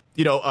 So,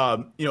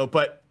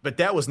 but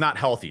that was not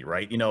healthy,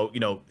 right?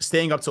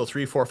 Staying up till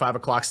 3, 4, 5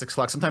 o'clock, 6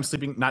 o'clock, sometimes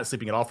not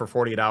sleeping at all for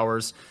 48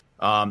 hours,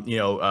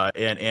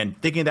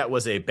 and thinking that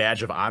was a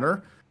badge of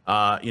honor,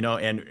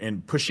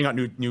 and pushing out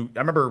new. I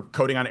remember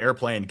coding on an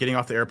airplane, getting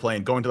off the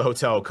airplane, going to the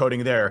hotel,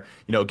 coding there,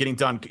 getting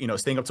done,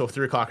 staying up till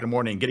 3 o'clock in the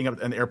morning, getting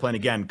up on the airplane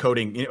again,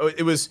 coding.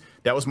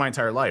 That was my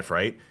entire life,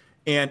 right?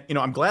 And,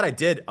 I'm glad I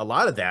did a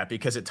lot of that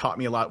because it taught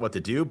me a lot what to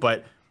do.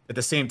 But at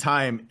the same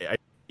time,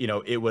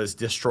 it was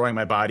destroying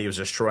my body. It was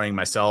destroying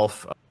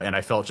myself. And I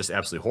felt just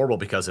absolutely horrible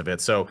because of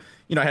it. So,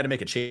 I had to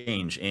make a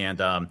change. And,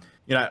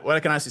 what I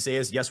can honestly say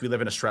is, yes, we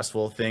live in a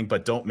stressful thing,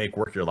 but don't make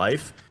work your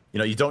life.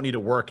 You don't need to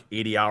work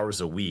 80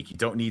 hours a week. You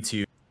don't need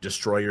to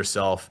destroy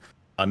yourself,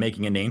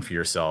 making a name for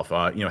yourself.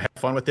 Have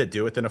fun with it.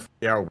 Do it in a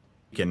 40-hour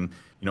week and,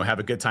 have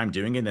a good time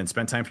doing it, and then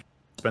spend time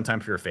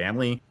for your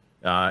family.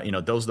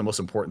 Those are the most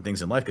important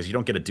things in life because you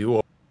don't get a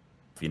do-over.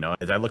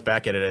 As I look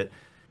back at it,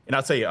 and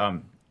I'll tell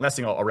you, last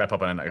thing I'll wrap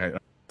up on a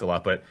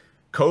lot, but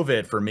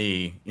COVID for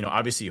me,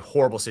 obviously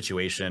horrible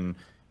situation,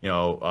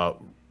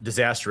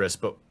 disastrous.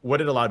 But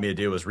what it allowed me to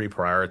do was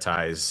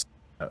reprioritize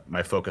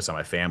my focus on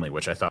my family,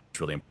 which I thought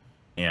was really important.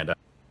 And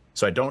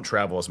so I don't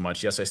travel as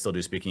much. Yes, I still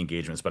do speaking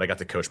engagements, but I got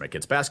to coach my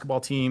kids' basketball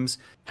teams,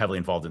 heavily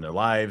involved in their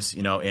lives,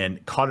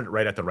 and caught it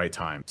right at the right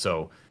time.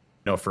 So,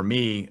 for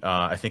me,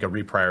 I think a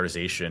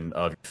reprioritization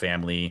of your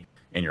family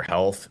and your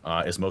health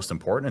is most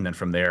important. And then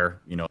from there,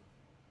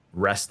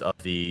 rest of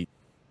the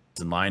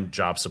in line,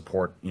 job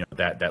support,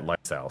 that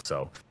lifestyle.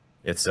 So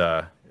it's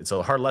a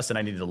hard lesson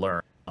I needed to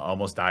learn.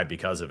 almost died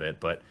because of it,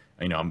 but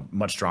I'm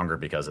much stronger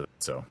because of it.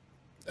 So,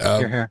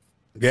 Here.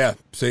 Yeah,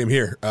 same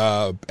here.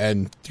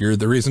 And you're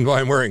the reason why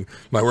I'm wearing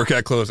my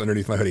workout clothes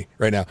underneath my hoodie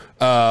right now.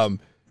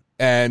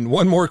 And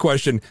one more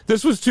question.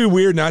 This was too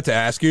weird not to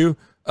ask you.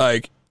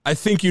 Like, I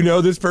think you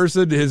know this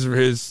person.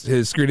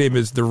 His screen name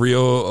is The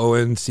Real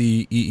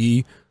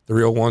ONCEE, The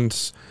Real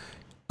Ones.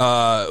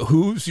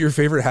 Who's your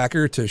favorite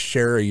hacker to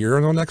share a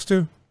urinal next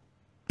to?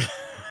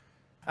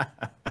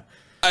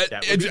 I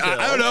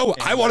don't know.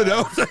 I want to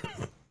know.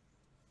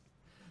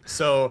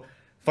 So,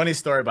 funny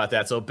story about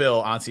that. So,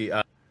 Bill Auntie,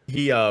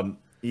 he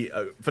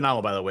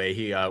phenomenal, by the way.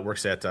 He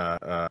works at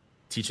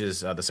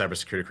teaches the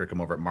cybersecurity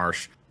curriculum over at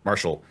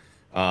Marshall,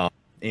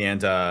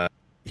 and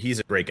he's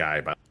a great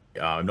guy.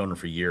 I've known him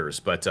for years.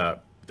 But the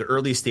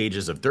early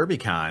stages of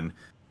DerbyCon,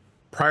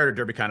 prior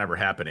to DerbyCon ever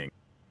happening,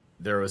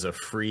 there was a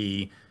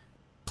free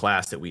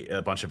class that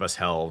a bunch of us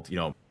held.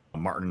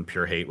 Martin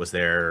Pure Hate was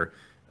there.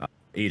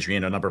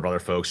 Adrian, a number of other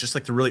folks, just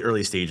like the really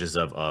early stages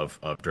of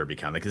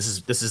DerbyCon. Like this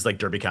is like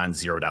DerbyCon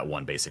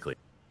 0.1 basically,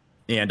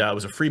 and it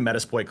was a free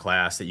Metasploit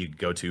class that you could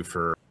go to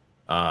for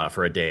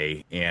a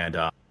day, and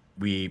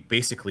we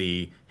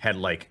basically had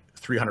like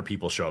 300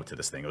 people show up to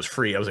this thing. It was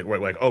free. I was like, we're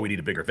like, oh, we need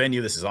a bigger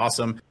venue. This is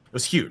awesome. It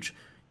was huge.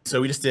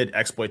 So we just did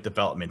exploit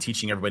development,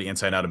 teaching everybody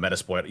inside and out of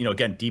Metasploit.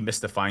 Again,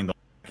 demystifying the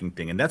hacking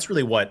thing, and that's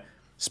really what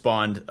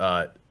spawned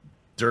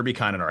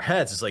DerbyCon in our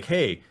heads. It's like,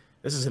 hey,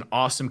 this is an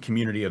awesome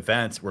community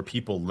event where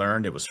people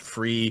learned. It was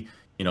free,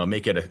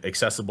 make it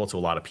accessible to a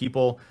lot of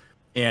people.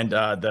 And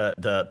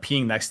the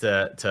peeing next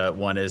to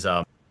one is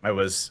I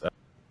was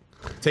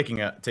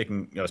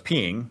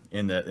peeing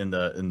in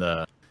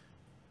the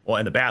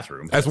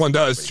bathroom. As one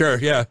does, sure,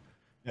 yeah.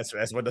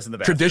 That's what does in the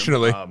bathroom.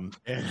 Traditionally.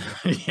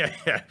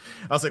 Yeah.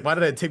 I was like, why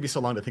did it take me so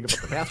long to think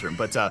about the bathroom?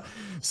 But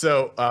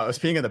so I was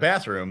peeing in the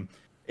bathroom.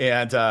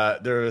 And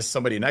there was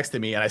somebody next to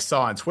me, and I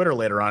saw on Twitter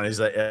later on,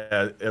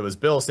 it was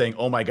Bill saying,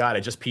 "Oh my God, I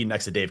just peed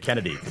next to Dave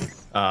Kennedy."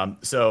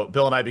 So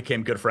Bill and I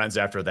became good friends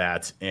after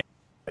that, and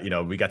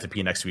we got to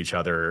pee next to each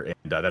other, and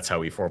that's how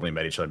we formally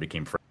met each other and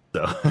became friends.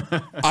 So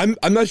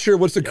I'm not sure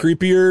what's the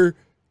creepier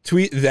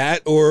tweet,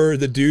 that or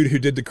the dude who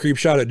did the creep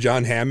shot at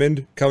John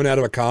Hammond coming out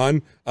of a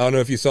con. I don't know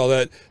if you saw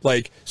that.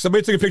 Like,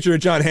 somebody took a picture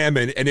of John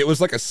Hammond and it was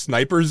like a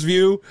sniper's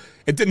view.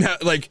 It didn't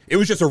have, like, it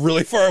was just a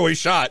really far away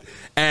shot.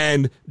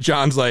 And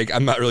John's like,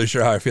 I'm not really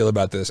sure how I feel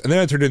about this. And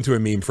then it turned into a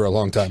meme for a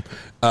long time.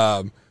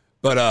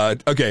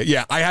 Okay,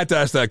 yeah, I had to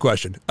ask that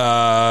question.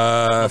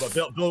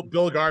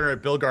 Bill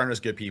Gardner's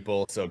good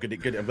people. So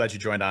good. I'm glad you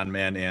joined on,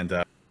 man.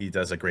 And he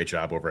does a great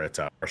job over at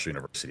Marshall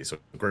University. So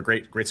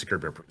great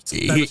security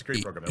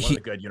program at one of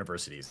the good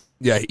universities.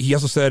 Yeah, he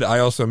also said, I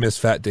also miss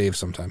Fat Dave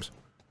sometimes.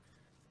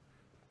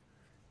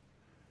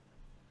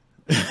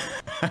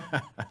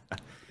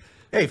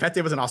 Hey, Fat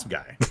Dave was an awesome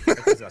guy.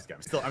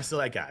 I'm still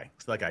that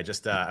guy.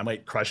 Just I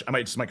might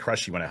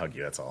crush you when I hug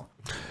you. That's all.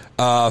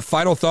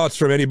 Final thoughts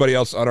from anybody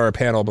else on our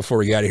panel before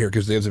we get out of here,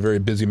 because Dave's a very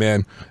busy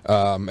man.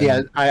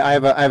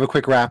 I have a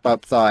quick wrap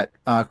up thought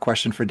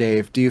question for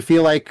Dave. Do you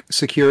feel like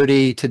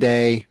security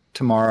today,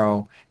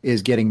 tomorrow,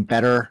 is getting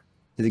better?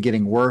 Is it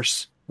getting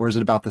worse, or is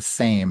it about the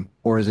same,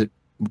 or is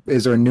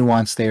there a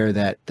nuance there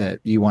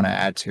that you want to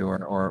add to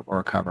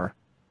or cover?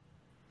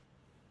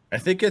 I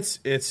think it's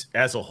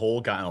as a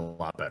whole gotten a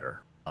lot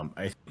better.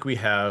 I think we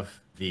have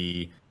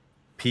the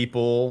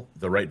people,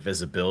 the right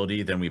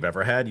visibility than we've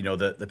ever had.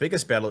 The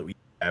biggest battle that we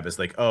have is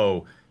like,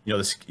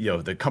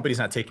 the company's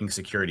not taking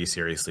security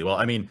seriously. Well,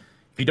 I mean,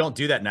 if you don't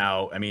do that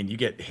now, I mean, you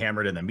get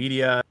hammered in the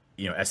media,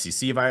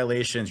 SEC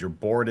violations, your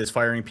board is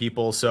firing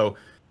people. So,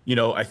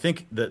 I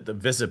think the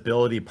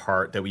visibility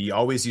part that we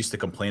always used to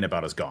complain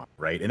about is gone,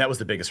 right? And that was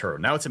the biggest hurdle.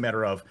 Now it's a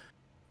matter of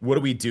what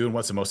do we do and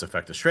what's the most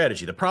effective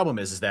strategy? The problem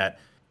is that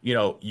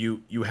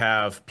you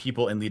have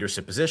people in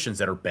leadership positions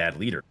that are bad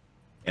leaders,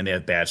 and they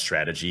have bad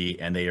strategy,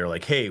 and they are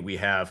like, hey, we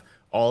have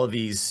all of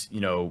these,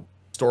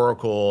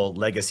 historical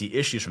legacy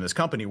issues from this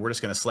company. We're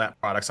just going to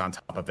slap products on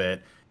top of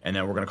it, and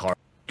then we're going to call it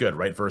good,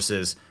 right?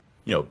 Versus,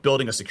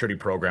 building a security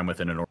program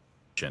within an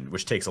organization,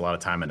 which takes a lot of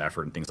time and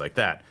effort and things like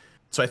that.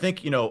 So I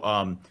think,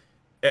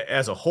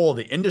 as a whole,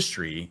 the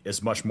industry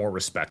is much more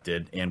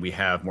respected, and we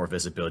have more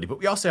visibility. But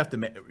we also have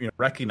to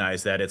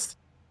recognize that it's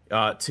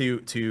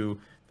to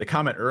the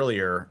comment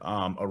earlier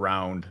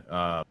around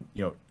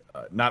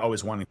not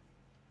always wanting.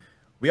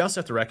 We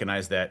also have to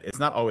recognize that it's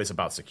not always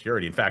about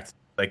security. In fact,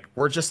 like,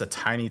 we're just a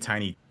tiny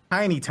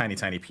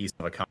piece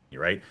of a company,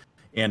 right?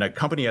 And a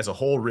company has a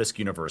whole risk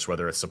universe,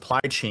 whether it's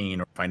supply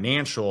chain or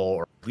financial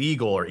or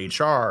legal or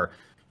HR.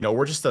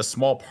 We're just a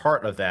small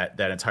part of that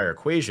entire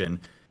equation.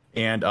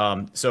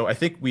 And so I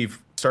think we've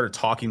started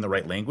talking the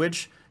right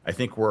language. I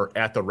think we're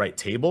at the right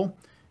table.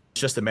 It's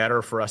just a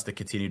matter for us to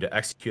continue to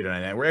execute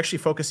on it. And we're actually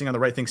focusing on the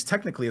right things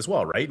technically as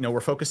well, right? We're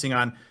focusing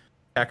on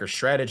hacker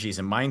strategies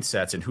and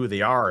mindsets and who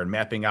they are, and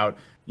mapping out,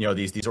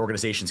 these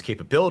organizations'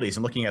 capabilities,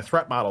 and looking at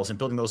threat models and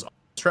building those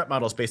threat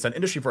models based on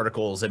industry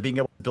verticals and being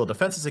able to build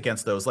defenses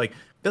against those. Like,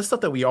 that's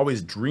stuff that we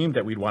always dreamed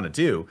that we'd want to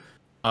do.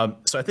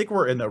 So I think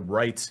we're in the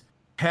right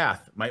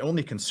path. My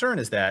only concern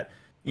is that,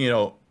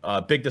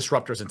 big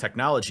disruptors in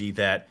technology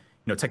that,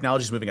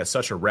 technology is moving at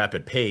such a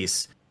rapid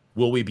pace.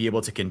 Will we be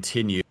able to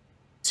continue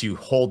to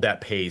hold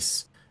that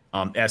pace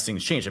as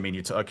things change? I mean,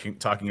 you're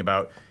talking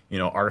about,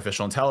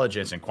 artificial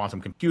intelligence and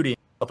quantum computing,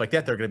 stuff like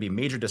that. They're going to be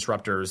major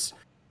disruptors.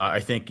 I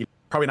think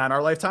probably not in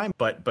our lifetime,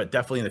 but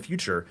definitely in the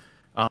future.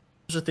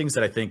 Those are things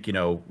that I think,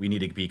 we need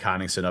to be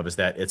cognizant of, is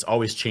that it's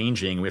always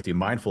changing. We have to be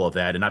mindful of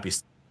that and not be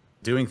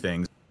doing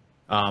things.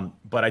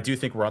 But I do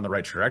think we're on the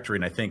right trajectory,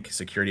 and I think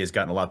security has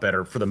gotten a lot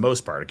better for the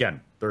most part.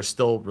 Again, there's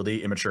still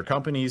really immature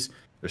companies.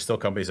 There's still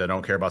companies that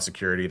don't care about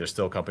security. There's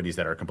still companies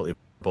that are completely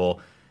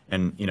vulnerable.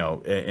 And,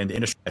 and the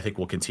industry, I think,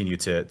 will continue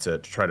to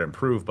try to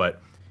improve.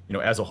 But,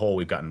 as a whole,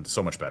 we've gotten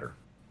so much better.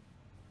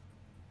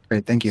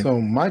 Great, thank you.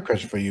 So my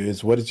question for you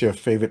is, what is your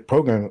favorite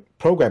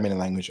programming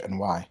language and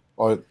why?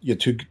 Or your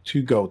two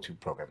go-to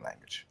programming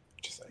language?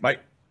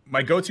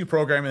 My go-to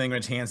programming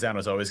language, hands down,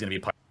 is always going to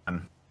be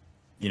Python.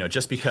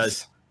 Just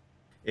because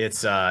it's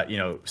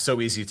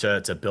so easy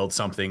to build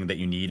something that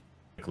you need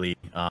quickly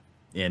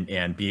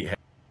and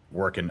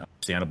work and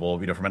understandable.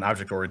 From an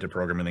object-oriented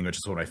programming language,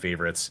 is one of my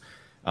favorites.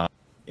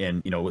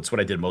 And it's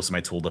what I did most of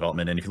my tool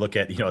development. And if you look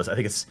at I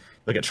think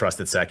look at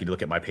Trusted Sec, you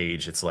look at my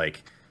page, it's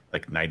like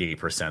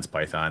 98%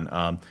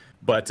 Python.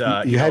 But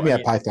you had me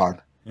at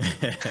Python.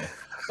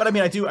 But I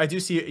mean, I do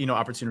see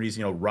opportunities.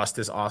 Rust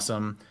is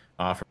awesome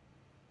from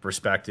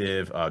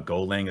perspective.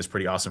 Golang is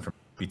pretty awesome from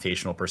a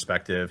computational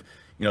perspective.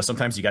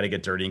 Sometimes you got to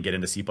get dirty and get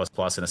into C++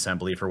 and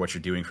assembly for what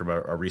you're doing from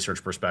a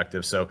research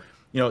perspective. So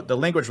the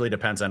language really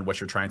depends on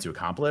what you're trying to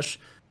accomplish.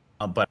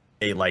 But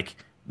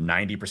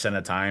 90% of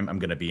the time, I'm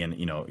going to be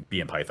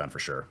in Python for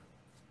sure.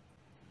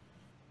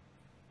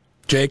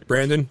 Jake,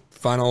 Brandon,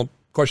 final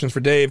questions for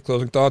Dave.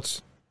 Closing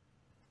thoughts.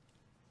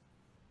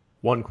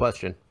 One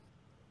question.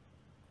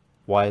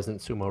 Why isn't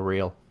sumo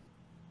real?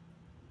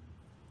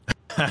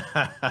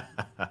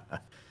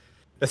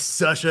 That's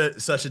such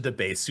a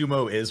debate.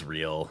 Sumo is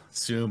real.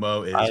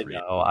 Sumo is real.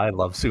 I know. I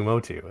love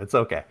sumo too. It's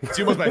okay.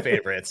 Sumo's my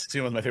favorite.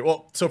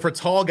 Well, so for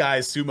tall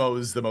guys, sumo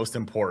is the most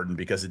important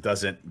because it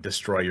doesn't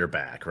destroy your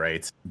back,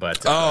 right?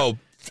 But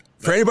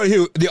for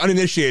anybody the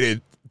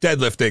uninitiated,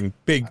 deadlifting,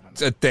 big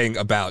thing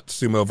about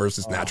sumo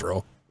versus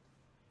natural.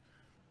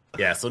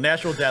 Yeah, so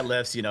natural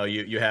deadlifts,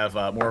 you have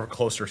more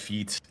closer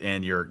feet,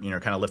 and you're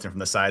kind of lifting from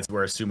the sides.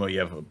 Whereas sumo, you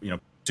have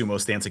sumo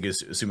stance like a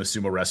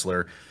sumo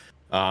wrestler,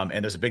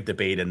 and there's a big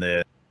debate in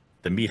the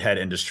meathead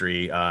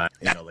industry.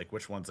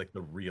 Which one's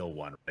the real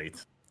one, right?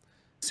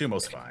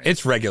 Sumo's fine.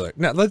 It's regular.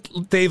 Now,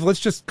 Dave,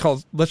 let's just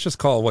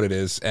call what it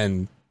is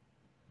and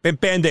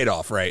Band-Aid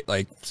off, right?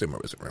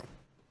 Sumo isn't real.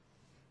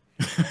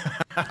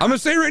 I'm gonna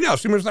say it right now,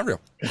 sumo's not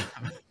real.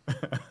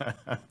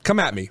 Come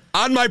at me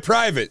on my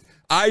private.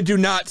 I do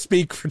not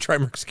speak for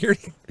Trimark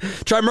Security.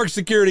 Trimark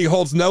Security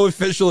holds no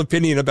official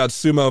opinion about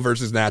sumo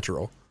versus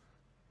natural.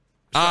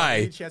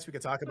 Any chance we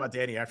could talk about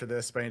Danny after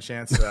this, by any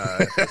chance?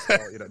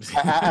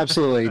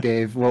 Absolutely,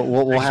 Dave.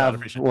 We'll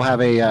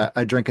have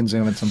a drink and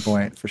Zoom at some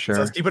point for sure.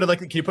 So can you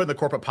put in the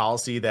corporate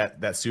policy that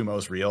sumo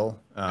is real?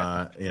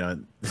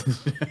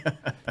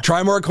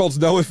 Trimark holds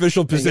no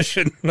official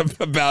position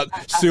about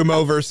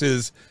sumo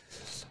versus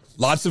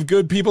lots of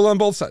good people on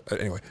both sides.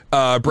 Anyway,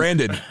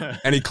 Brandon,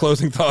 any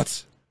closing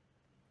thoughts?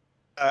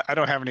 I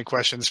don't have any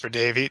questions for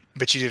Dave,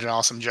 but you did an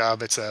awesome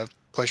job. It's a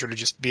pleasure to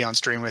just be on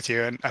stream with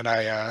you, and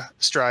I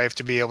strive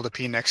to be able to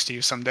pee next to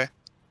you someday.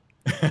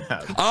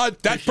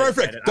 That's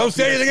perfect. Don't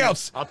say anything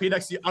else. I'll pee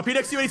next to you. I'll pee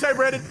next to you anytime,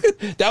 Brandon.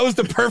 That was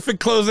the perfect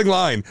closing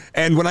line.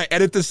 And when I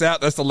edit this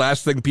out, that's the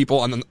last thing people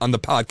on the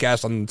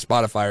podcast on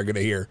Spotify are going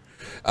to hear.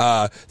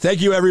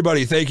 Thank you,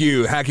 everybody. Thank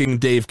you, Hacking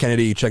Dave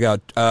Kennedy. Check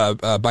out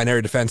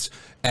Binary Defense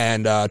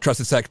and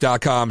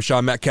TrustedSec.com.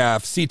 Sean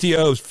Metcalf,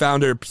 CTO,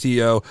 founder,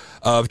 CEO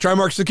of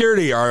Trimark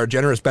Security, our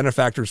generous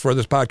benefactors for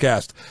this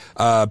podcast.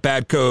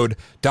 Bad code ...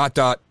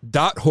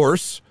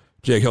 horse.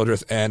 Jake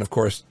Hildreth, and of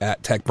course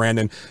at Tech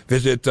Brandon.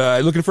 Visit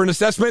looking for an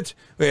assessment.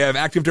 We have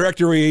Active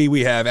Directory,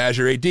 we have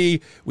Azure AD,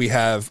 we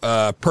have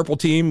Purple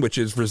Team, which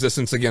is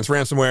resistance against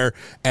ransomware,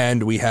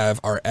 and we have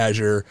our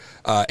Azure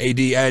AD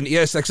and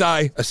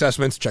ESXi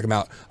assessments. Check them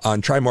out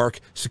on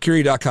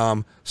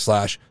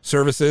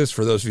trimarksecurity.com/services.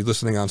 For those of you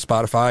listening on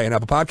Spotify and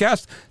Apple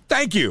Podcasts,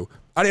 thank you.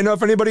 I didn't know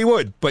if anybody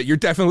would, but you're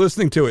definitely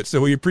listening to it,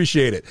 so we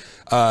appreciate it.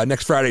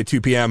 Next Friday,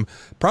 2 p.m.,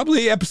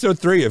 probably episode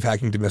 3 of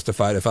Hacking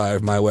Demystified, if I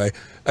have my way.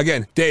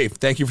 Again, Dave,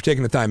 thank you for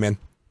taking the time, man.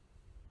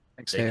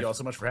 Thanks, Dave. Thank you all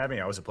so much for having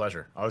me. Always a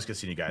pleasure. Always good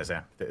seeing you guys.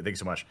 Yeah. Thank you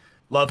so much.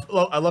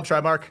 I love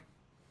Trimark.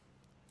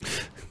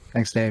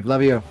 Thanks, Dave.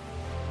 Love you.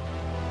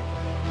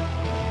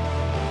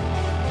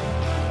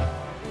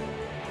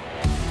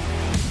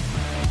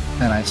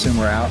 And I assume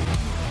we're out.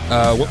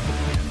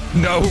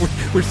 No,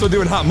 we're still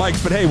doing hot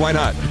mics, but hey, why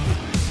not?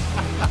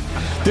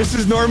 This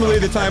is normally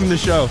the time of the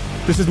show.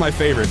 This is my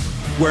favorite,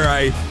 where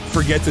I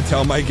forget to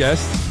tell my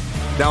guests.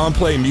 Now I'm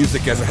playing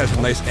music as it has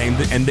a nice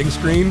ending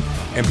screen,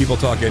 and people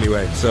talk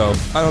anyway. So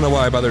I don't know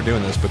why I bother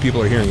doing this, but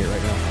people are hearing it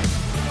right now.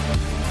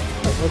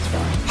 That's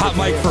fine. Hot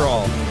mic for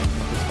all.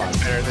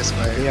 Better this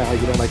way. Yeah,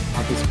 you don't like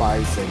Pocket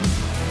Spice and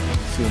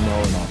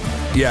sumo and all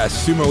that. Yeah,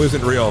 sumo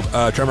isn't real.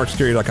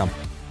 TrimarkSecurity.com.